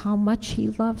shown us how much he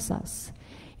loves us.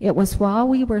 It was while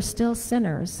we were still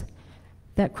sinners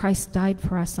that Christ died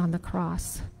for us on the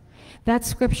cross. That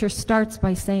scripture starts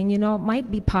by saying, it might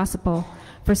be possible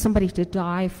for somebody to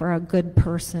die for a good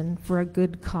person, for a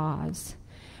good cause.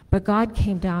 But God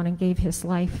came down and gave his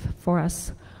life for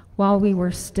us while we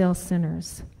were still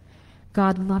sinners.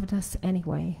 God loved us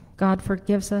anyway. God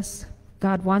forgives us.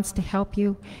 God wants to help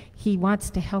you. He wants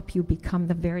to help you become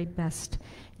the very best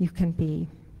you can be.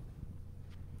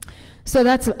 So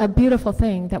that's a beautiful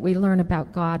thing that we learn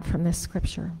about God from this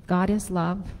scripture. God is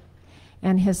love,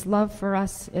 and his love for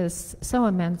us is so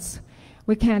immense,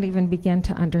 we can't even begin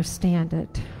to understand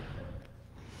it.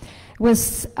 It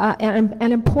was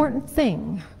an important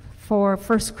thing for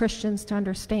first Christians to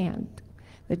understand,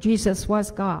 that Jesus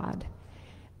was God,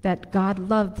 that God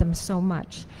loved them so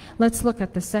much. Let's look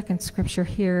at the second scripture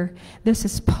here. This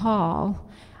is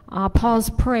Paul's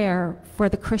prayer for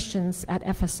the Christians at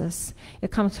Ephesus. It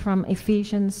comes from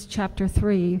Ephesians chapter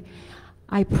 3.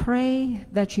 I pray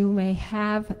that you may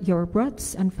have your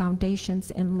roots and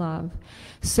foundations in love,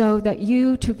 so that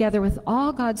you, together with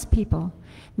all God's people,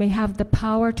 may have the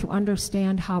power to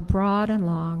understand how broad and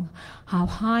long, how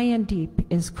high and deep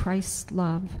is Christ's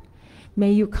love.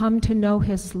 May you come to know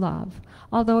his love,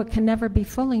 although it can never be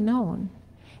fully known,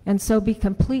 and so be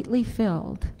completely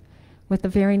filled with the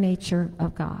very nature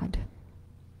of God.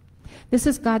 This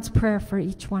is God's prayer for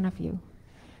each one of you,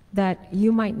 that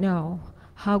you might know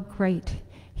how great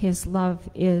his love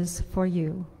is for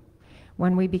you.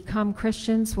 When we become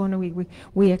Christians, when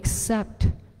we accept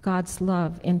God's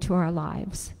love into our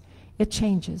lives, it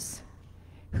changes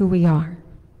who we are.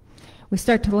 We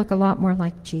start to look a lot more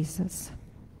like Jesus.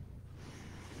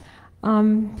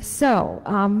 God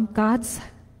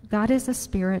is a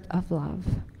spirit of love.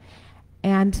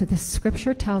 And the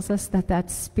scripture tells us that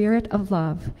that spirit of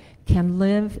love can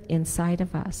live inside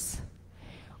of us.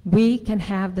 We can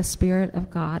have the Spirit of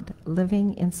God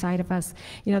living inside of us.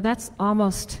 That's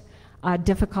almost a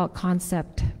difficult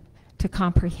concept to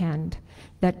comprehend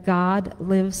that God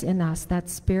lives in us, that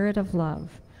spirit of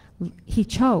love. He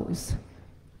chose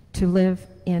to live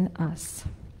in us.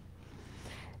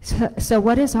 So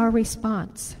what is our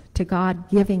response to God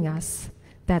giving us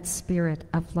that spirit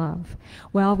of love?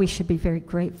 Well, we should be very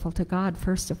grateful to God,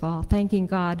 first of all, thanking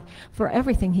God for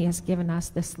everything he has given us,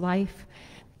 this life,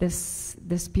 this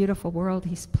beautiful world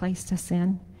he's placed us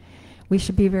in. We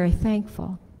should be very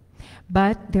thankful.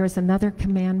 But there's another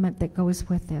commandment that goes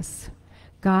with this.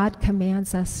 God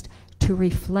commands us to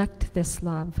reflect this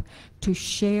love, to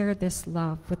share this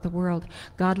love with the world.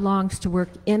 God longs to work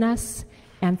in us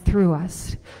and through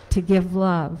us to give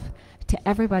love to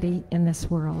everybody in this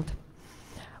world.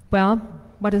 Well,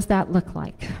 what does that look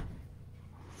like?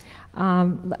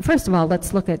 First of all,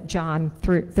 let's look at John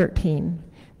 13.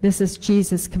 This is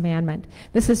Jesus' commandment.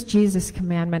 This is Jesus'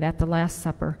 commandment at the Last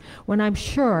Supper, when I'm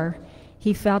sure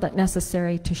he felt it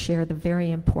necessary to share the very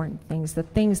important things, the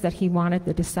things that he wanted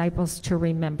the disciples to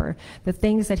remember, the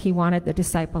things that he wanted the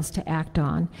disciples to act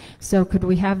on. So could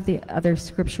we have the other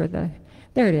scripture?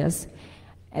 There it is.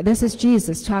 This is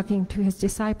Jesus talking to his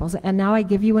disciples. And now I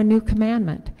give you a new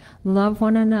commandment. Love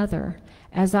one another.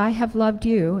 As I have loved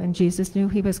you, and Jesus knew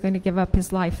he was going to give up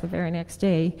his life the very next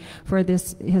day for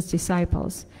his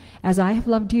disciples. As I have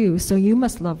loved you, so you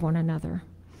must love one another.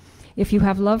 If you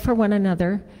have love for one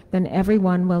another, then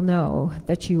everyone will know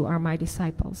that you are my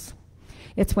disciples.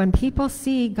 It's when people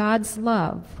see God's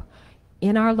love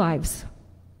in our lives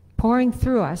pouring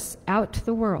through us out to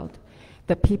the world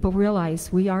that people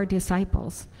realize we are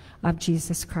disciples of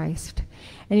Jesus Christ.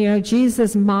 And you know,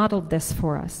 Jesus modeled this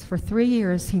for us. For 3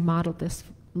 years, he modeled this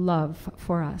love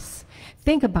for us.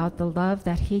 Think about the love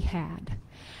that he had.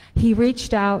 He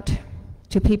reached out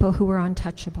to people who were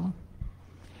untouchable.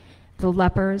 The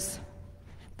lepers,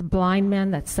 the blind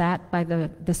men that sat by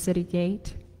the city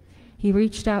gate. He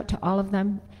reached out to all of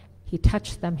them. He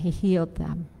touched them. He healed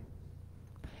them.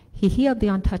 He healed the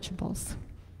untouchables.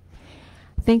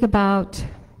 Think about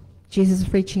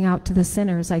Jesus reaching out to the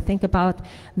sinners. I think about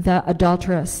the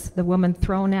adulteress, the woman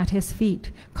thrown at his feet,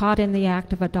 caught in the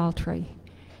act of adultery.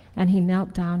 And he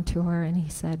knelt down to her and he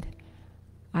said,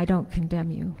 I don't condemn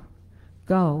you.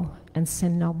 Go and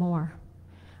sin no more.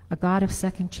 A God of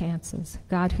second chances,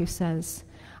 God who says,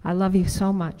 I love you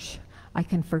so much, I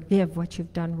can forgive what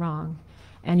you've done wrong,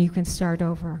 and you can start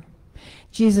over.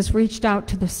 Jesus reached out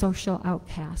to the social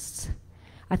outcasts.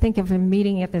 I think of him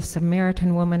meeting at the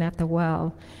Samaritan woman at the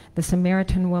well. The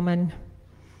Samaritan woman,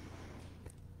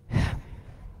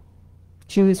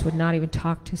 Jews would not even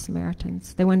talk to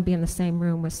Samaritans. They wouldn't be in the same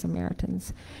room with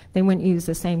Samaritans. They wouldn't use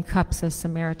the same cups as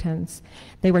Samaritans.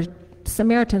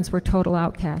 Samaritans were total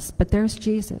outcasts, but there's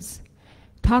Jesus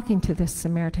talking to this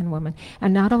Samaritan woman.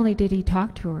 And not only did he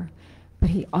talk to her, but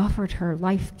he offered her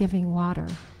life-giving water.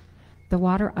 The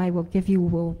water I will give you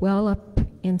will well up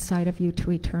inside of you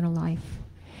to eternal life.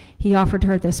 He offered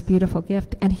her this beautiful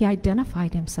gift, and he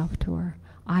identified himself to her.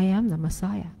 I am the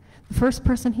Messiah. The first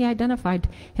person he identified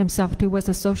himself to was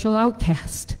a social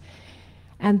outcast.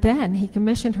 And then he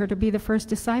commissioned her to be the first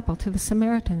disciple to the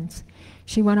Samaritans.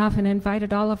 She went off and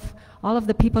invited all of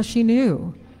the people she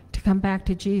knew to come back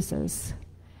to Jesus.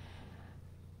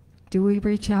 Do we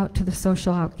reach out to the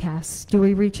social outcasts? Do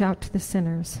we reach out to the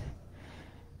sinners?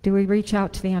 Do we reach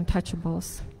out to the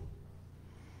untouchables?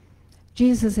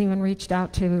 Jesus even reached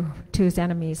out to his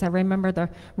enemies. I remember the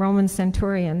Roman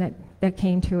centurion that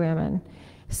came to him and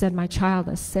said, my child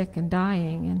is sick and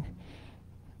dying. And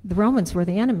the Romans were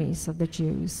the enemies of the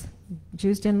Jews.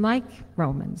 Jews didn't like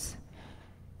Romans.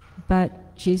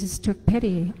 But Jesus took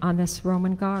pity on this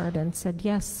Roman guard and said,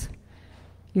 yes,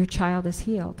 your child is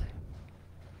healed.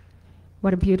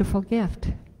 What a beautiful gift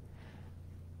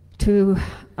to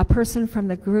a person from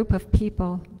the group of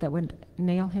people that would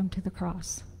nail him to the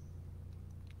cross.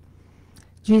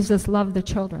 Jesus loved the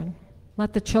children.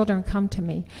 Let the children come to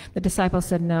me. The disciples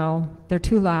said, no, they're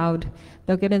too loud.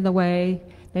 They'll get in the way.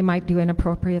 They might do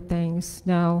inappropriate things.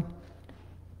 No.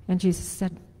 And Jesus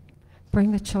said,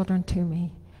 bring the children to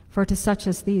me, for to such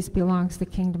as these belongs the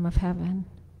kingdom of heaven.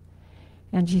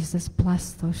 And Jesus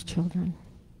blessed those children.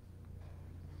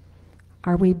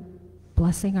 Are we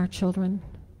blessing our children?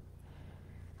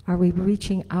 Are we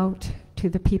reaching out to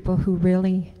the people who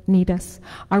really need us?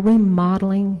 Are we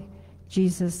modeling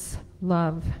Jesus'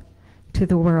 love to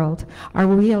the world? Are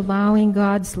we allowing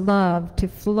God's love to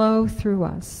flow through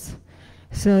us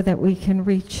so that we can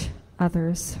reach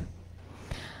others?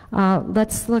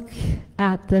 Let's look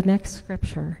at the next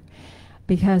scripture,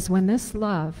 because when this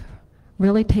love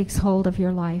really takes hold of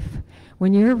your life,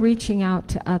 when you're reaching out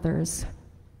to others,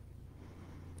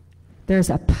 there's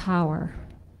a power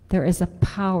There is a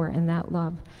power in that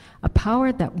love, a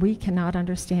power that we cannot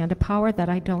understand, a power that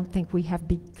I don't think we have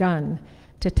begun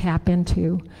to tap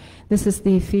into. This is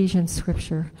the Ephesians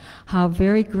scripture. How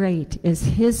very great is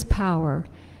his power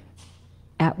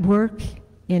at work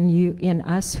in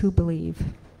us who believe.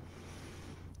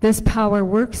 This power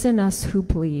works in us who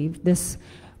believe. This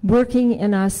working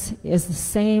in us is the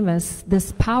same as,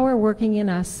 this power working in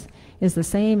us is the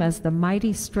same as the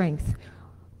mighty strength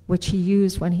which he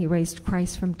used when he raised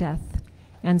Christ from death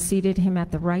and seated him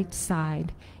at the right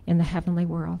side in the heavenly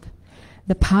world.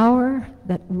 The power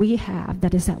that we have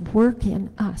that is at work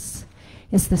in us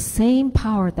is the same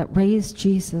power that raised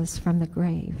Jesus from the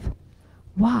grave.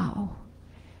 Wow.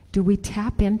 Do we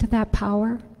tap into that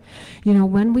power? You know,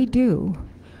 when we do,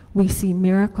 we see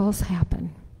miracles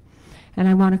happen. And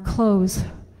I want to close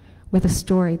with a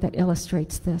story that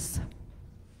illustrates this.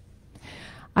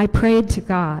 I prayed to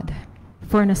God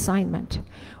for an assignment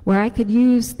where I could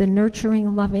use the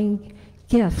nurturing, loving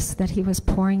gifts that he was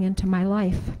pouring into my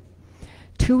life.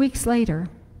 2 weeks later,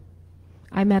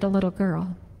 I met a little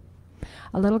girl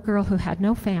who had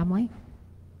no family,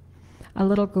 a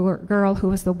little girl who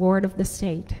was the ward of the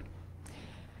state,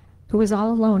 who was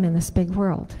all alone in this big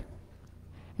world.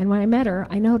 And when I met her,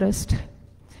 I noticed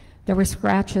there were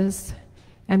scratches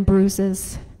and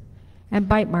bruises and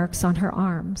bite marks on her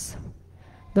arms.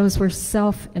 Those were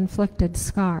self-inflicted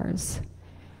scars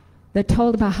that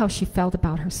told about how she felt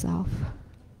about herself.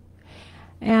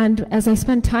 And as I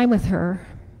spent time with her,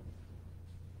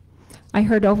 I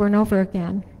heard over and over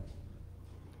again,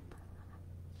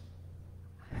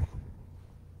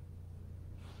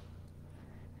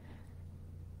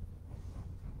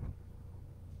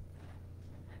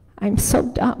 I'm so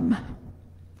dumb.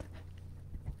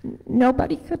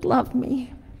 Nobody could love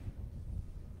me.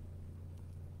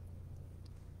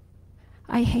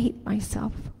 I hate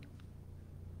myself.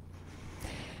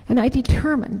 And I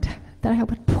determined that I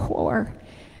would pour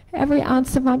every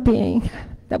ounce of my being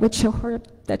that would show her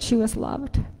that she was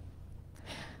loved.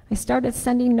 I started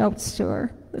sending notes to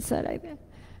her that said,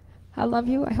 I love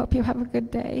you, I hope you have a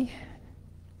good day.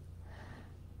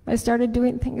 I started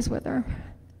doing things with her.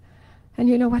 And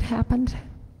you know what happened?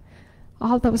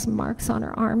 All those marks on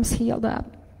her arms healed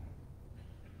up.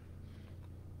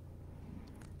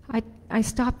 I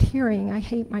stopped hearing, I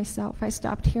hate myself. I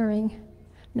stopped hearing,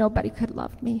 nobody could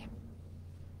love me.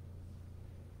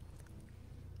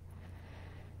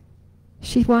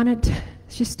 She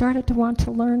started to want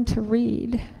to learn to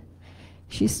read.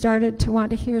 She started to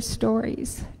want to hear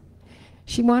stories.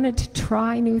 She wanted to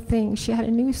try new things. She had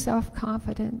a new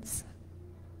self-confidence.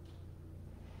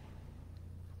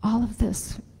 All of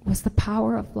this was the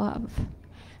power of love.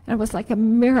 And it was like a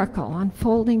miracle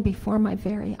unfolding before my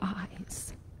very eyes.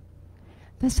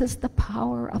 This is the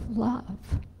power of love,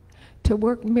 to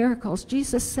work miracles.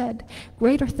 Jesus said,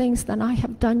 greater things than I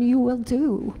have done you will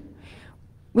do.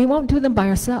 We won't do them by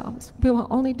ourselves. We will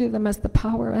only do them as the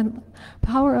power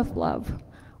of love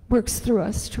works through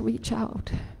us to reach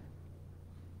out.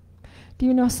 Do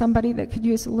you know somebody that could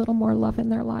use a little more love in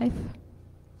their life?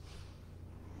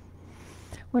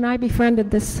 When I befriended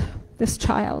this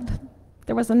child,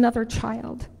 there was another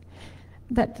child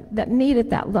that needed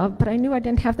that love, but I knew I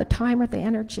didn't have the time or the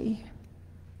energy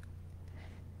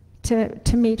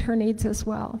to meet her needs as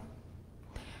well.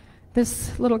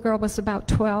 This little girl was about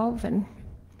 12, and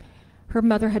her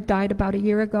mother had died about a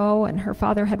year ago, and her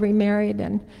father had remarried,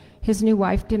 and his new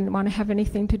wife didn't want to have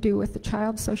anything to do with the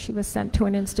child, so she was sent to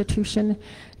an institution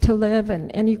to live,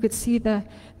 and you could see the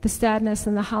sadness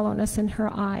and the hollowness in her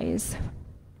eyes.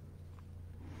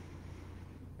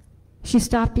 She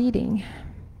stopped eating.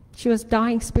 She was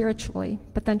dying spiritually,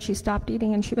 but then she stopped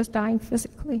eating and she was dying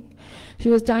physically. She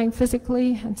was dying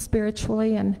physically and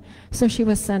spiritually, and so she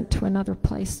was sent to another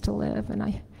place to live.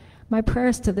 And my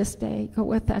prayers to this day go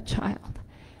with that child.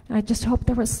 And I just hope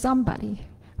there was somebody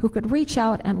who could reach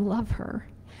out and love her,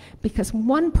 because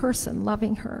one person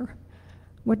loving her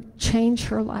would change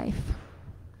her life.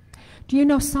 Do you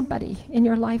know somebody in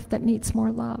your life that needs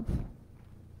more love?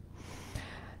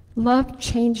 Love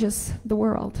changes the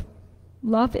world.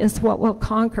 Love is what will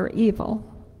conquer evil.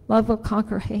 Love will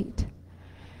conquer hate.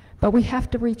 But we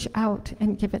have to reach out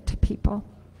and give it to people.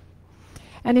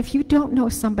 And if you don't know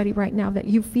somebody right now that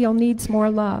you feel needs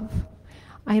more love,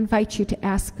 I invite you to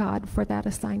ask God for that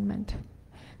assignment.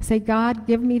 Say, God,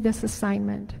 give me this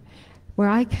assignment where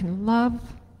I can love,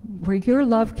 where your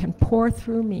love can pour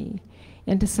through me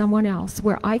into someone else,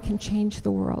 where I can change the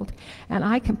world. And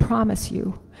I can promise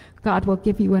you, God will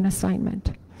give you an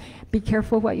assignment. Be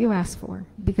careful what you ask for,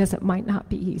 because it might not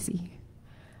be easy.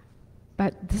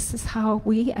 But this is how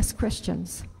we as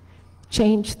Christians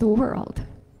change the world,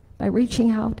 by reaching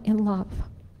out in love.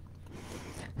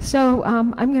 So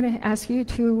I'm going to ask you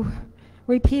to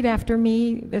repeat after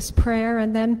me this prayer,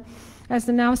 and then as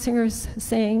the Now Singers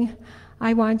sing,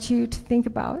 I want you to think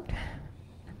about.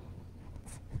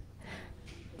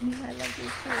 I love you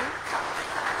too.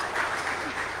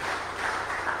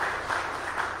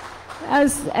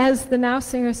 As the Now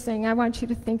Singers sing, I want you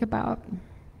to think about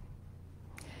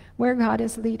where God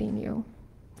is leading you,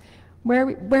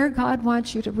 where God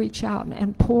wants you to reach out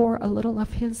and pour a little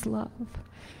of His love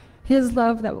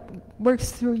that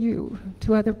works through you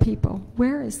to other people.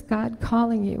 Where is God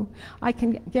calling you? I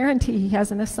can guarantee He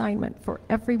has an assignment for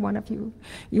every one of you.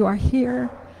 You are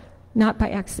here not by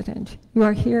accident. You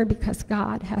are here because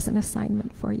God has an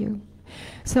assignment for you.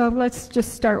 So let's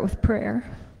just start with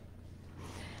prayer.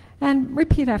 And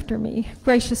repeat after me.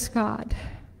 Gracious God,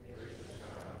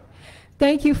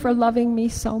 thank you for loving me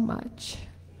so much.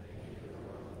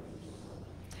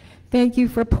 Thank you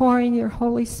for pouring your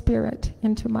Holy Spirit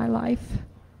into my life.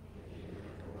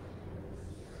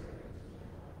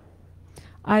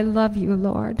 I love you,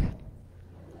 Lord.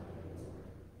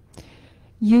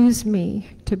 Use me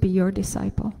to be your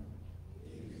disciple.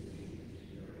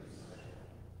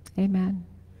 Amen.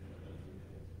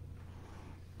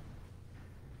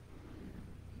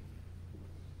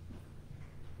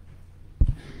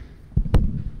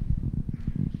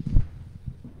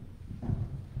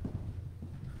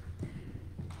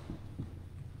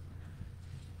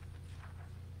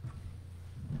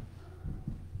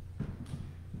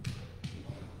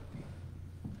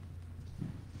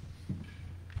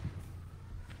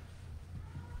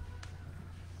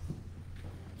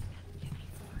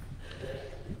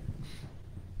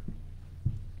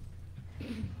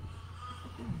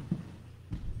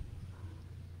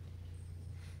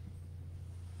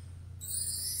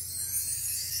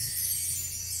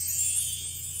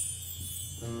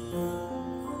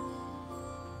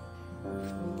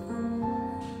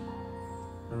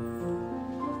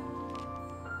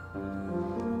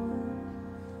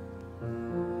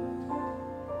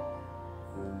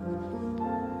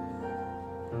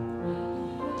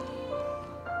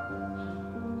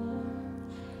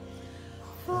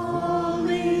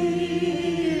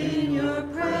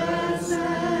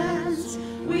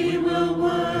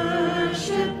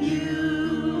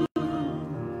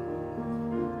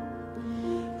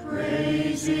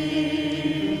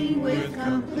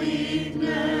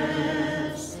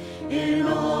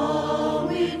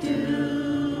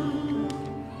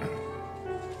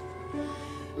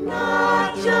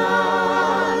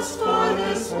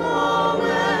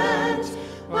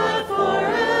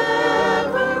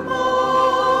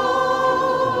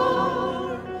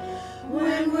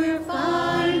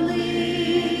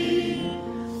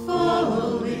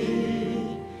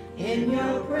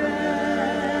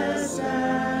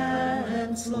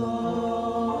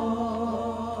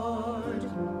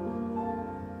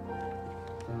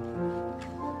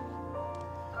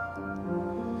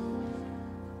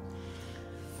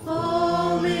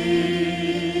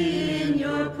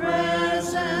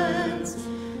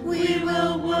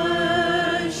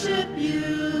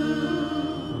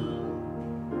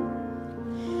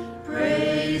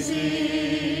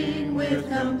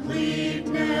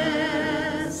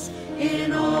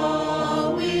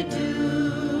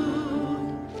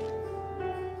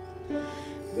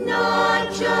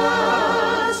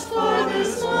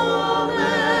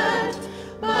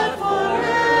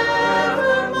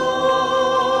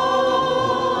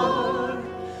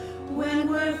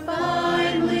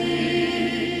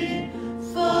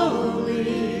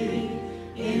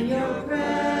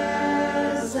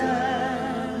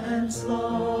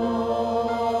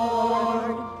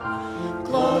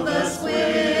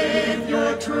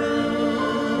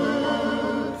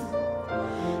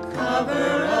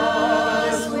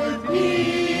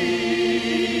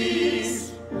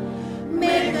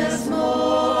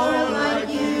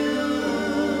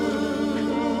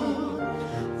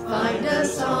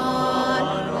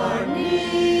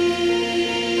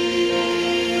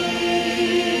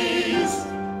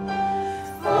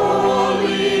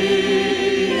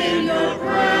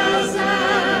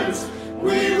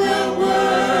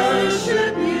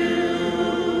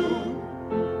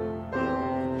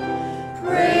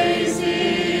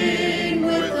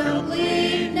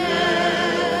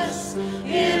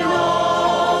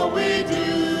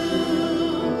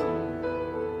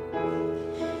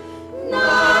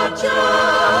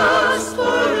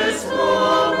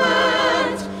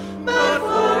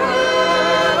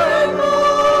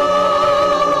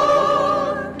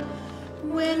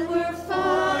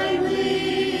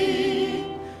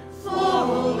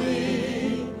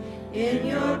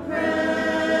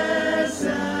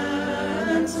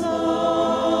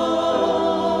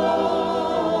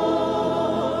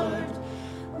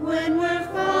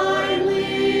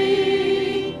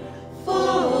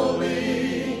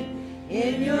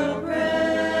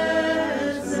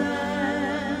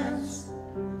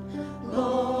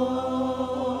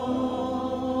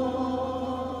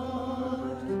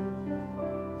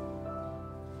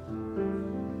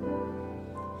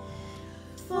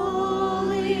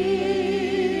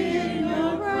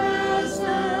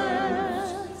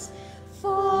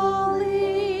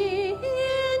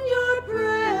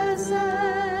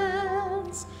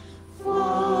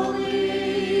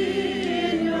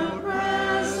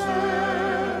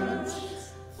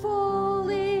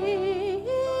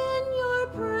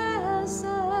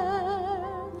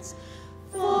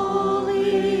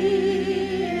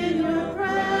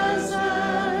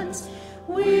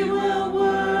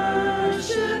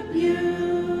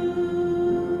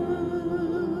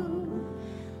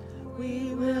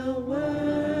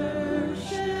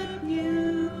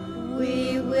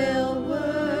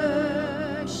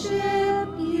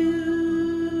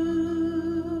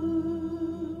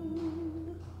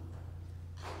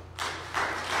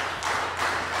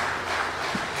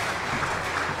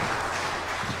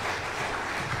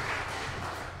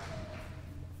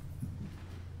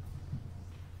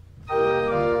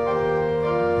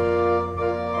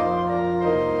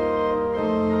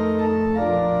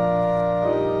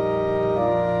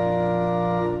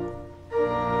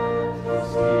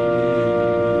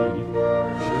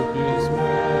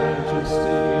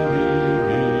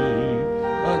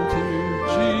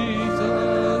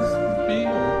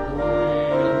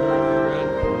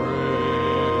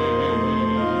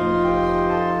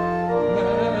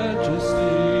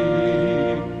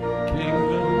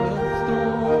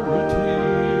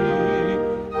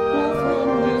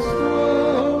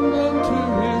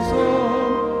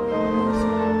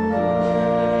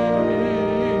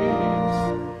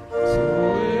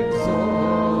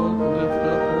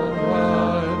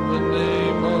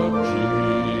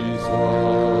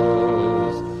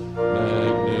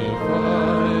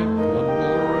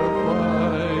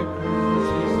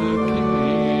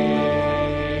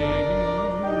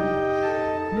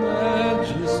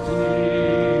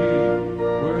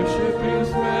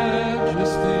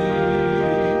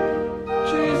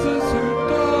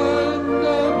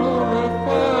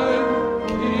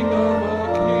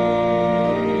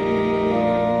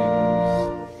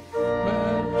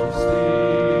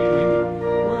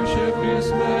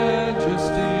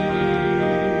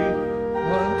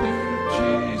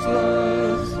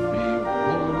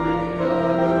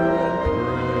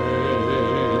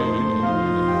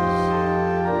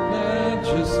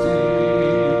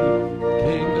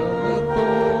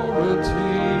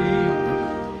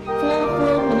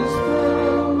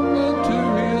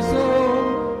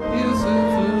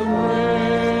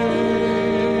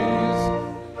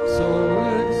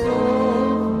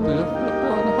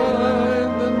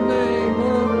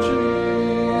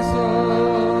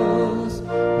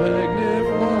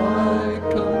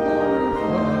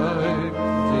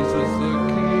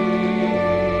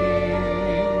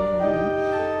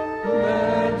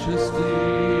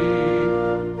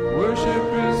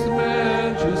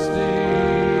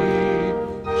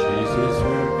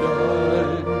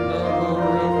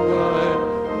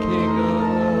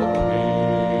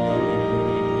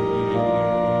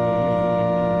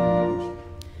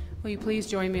 Please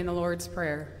join me in the Lord's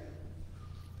Prayer.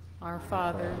 Our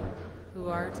Father, who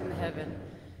art in heaven,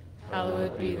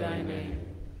 hallowed be thy name.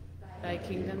 Thy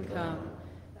kingdom come,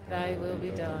 thy will be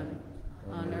done,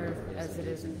 on earth as it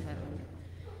is in heaven.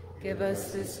 Give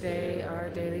us this day our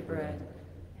daily bread,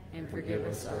 and forgive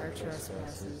us our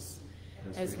trespasses,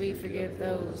 as we forgive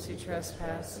those who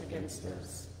trespass against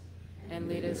us. And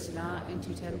lead us not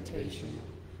into temptation,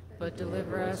 but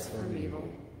deliver us from evil.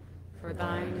 For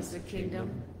thine is the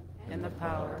kingdom, and the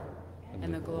power,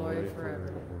 and the glory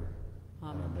forever.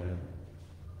 Amen.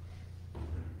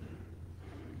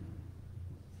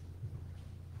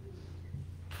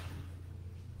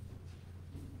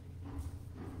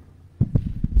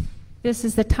 This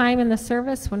is the time in the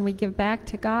service when we give back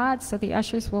to God, so the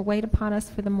ushers will wait upon us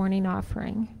for the morning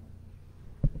offering.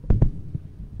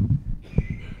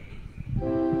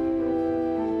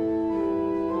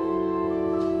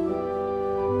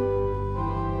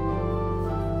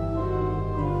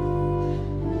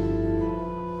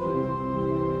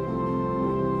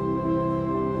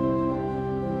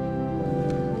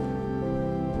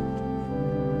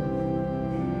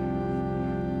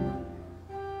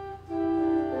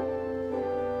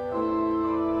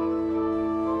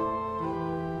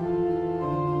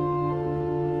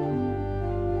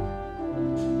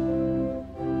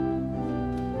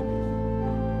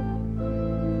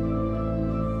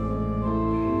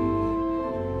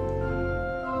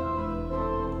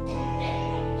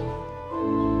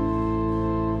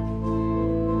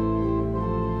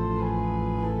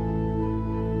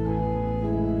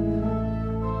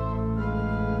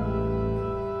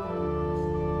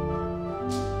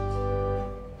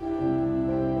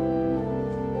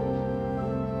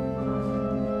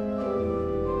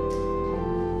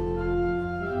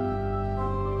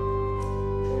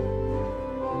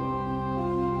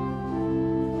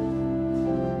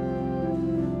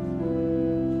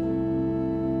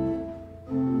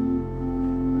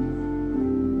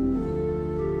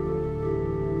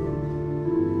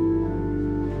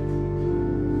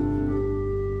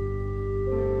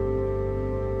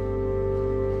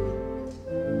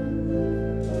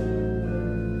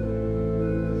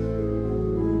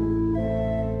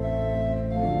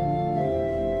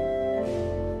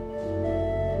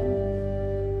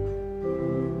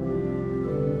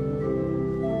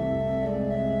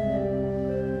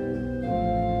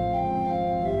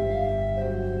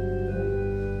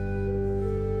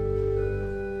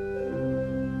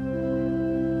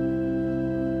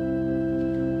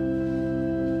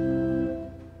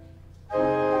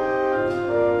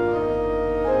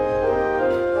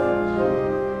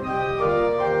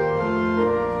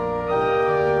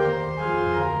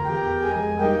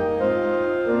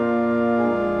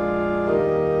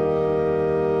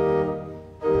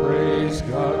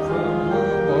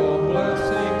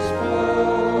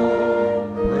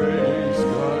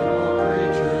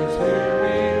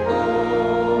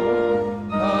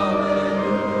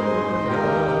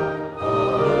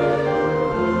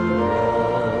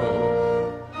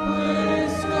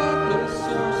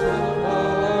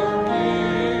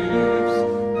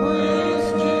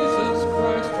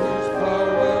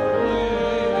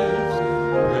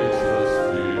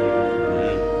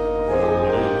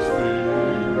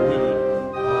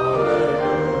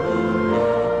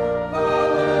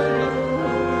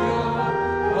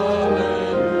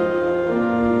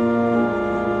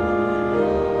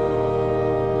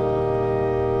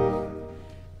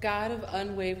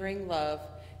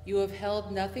 You have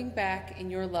held nothing back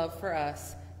in your love for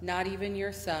us, not even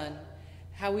your Son.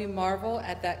 How we marvel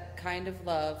at that kind of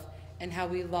love, and how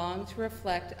we long to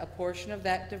reflect a portion of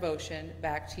that devotion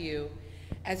back to you.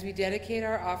 As we dedicate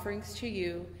our offerings to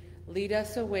you, lead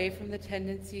us away from the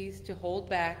tendencies to hold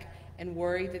back and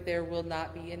worry that there will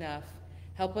not be enough.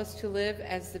 Help us to live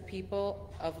as the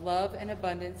people of love and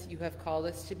abundance you have called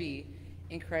us to be.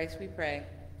 In Christ we pray.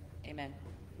 Amen.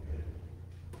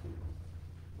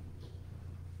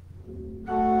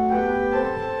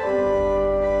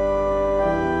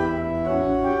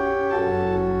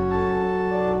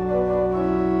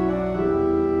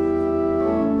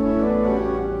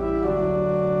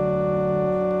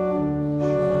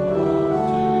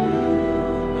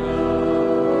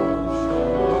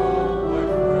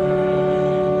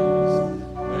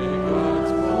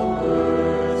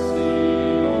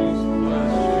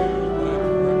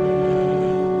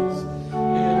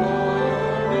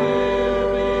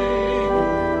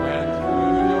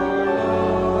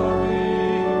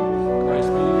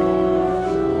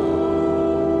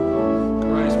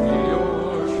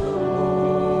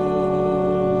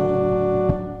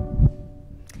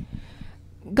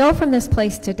 Go from this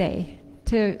place today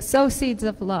to sow seeds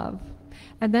of love,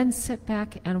 and then sit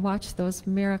back and watch those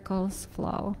miracles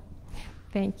flow.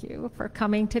 Thank you for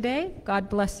coming today. God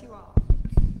bless you all.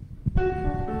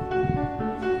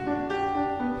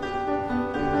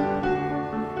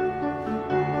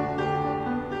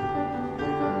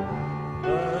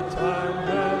 The time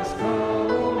has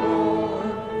come, O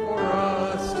Lord, for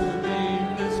us to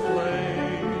leave this place.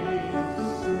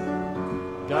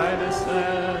 Guide us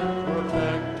and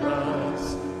protect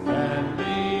us, and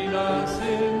lead us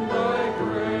in thy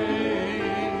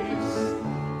grace.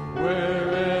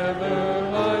 Wherever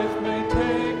life may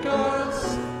take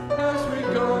us, as we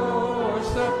go our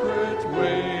separate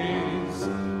ways,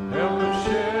 help us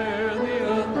share the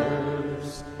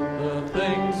others, the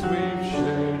things we've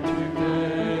shared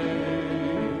today.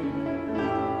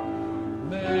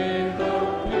 May the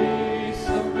peace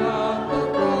of God the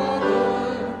Father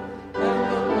and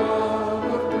the love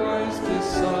of Christ his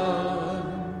Son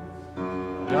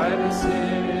guide us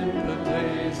in the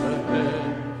days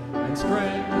ahead and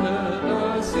strengthen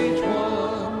us each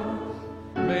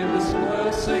one. May the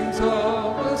blessings of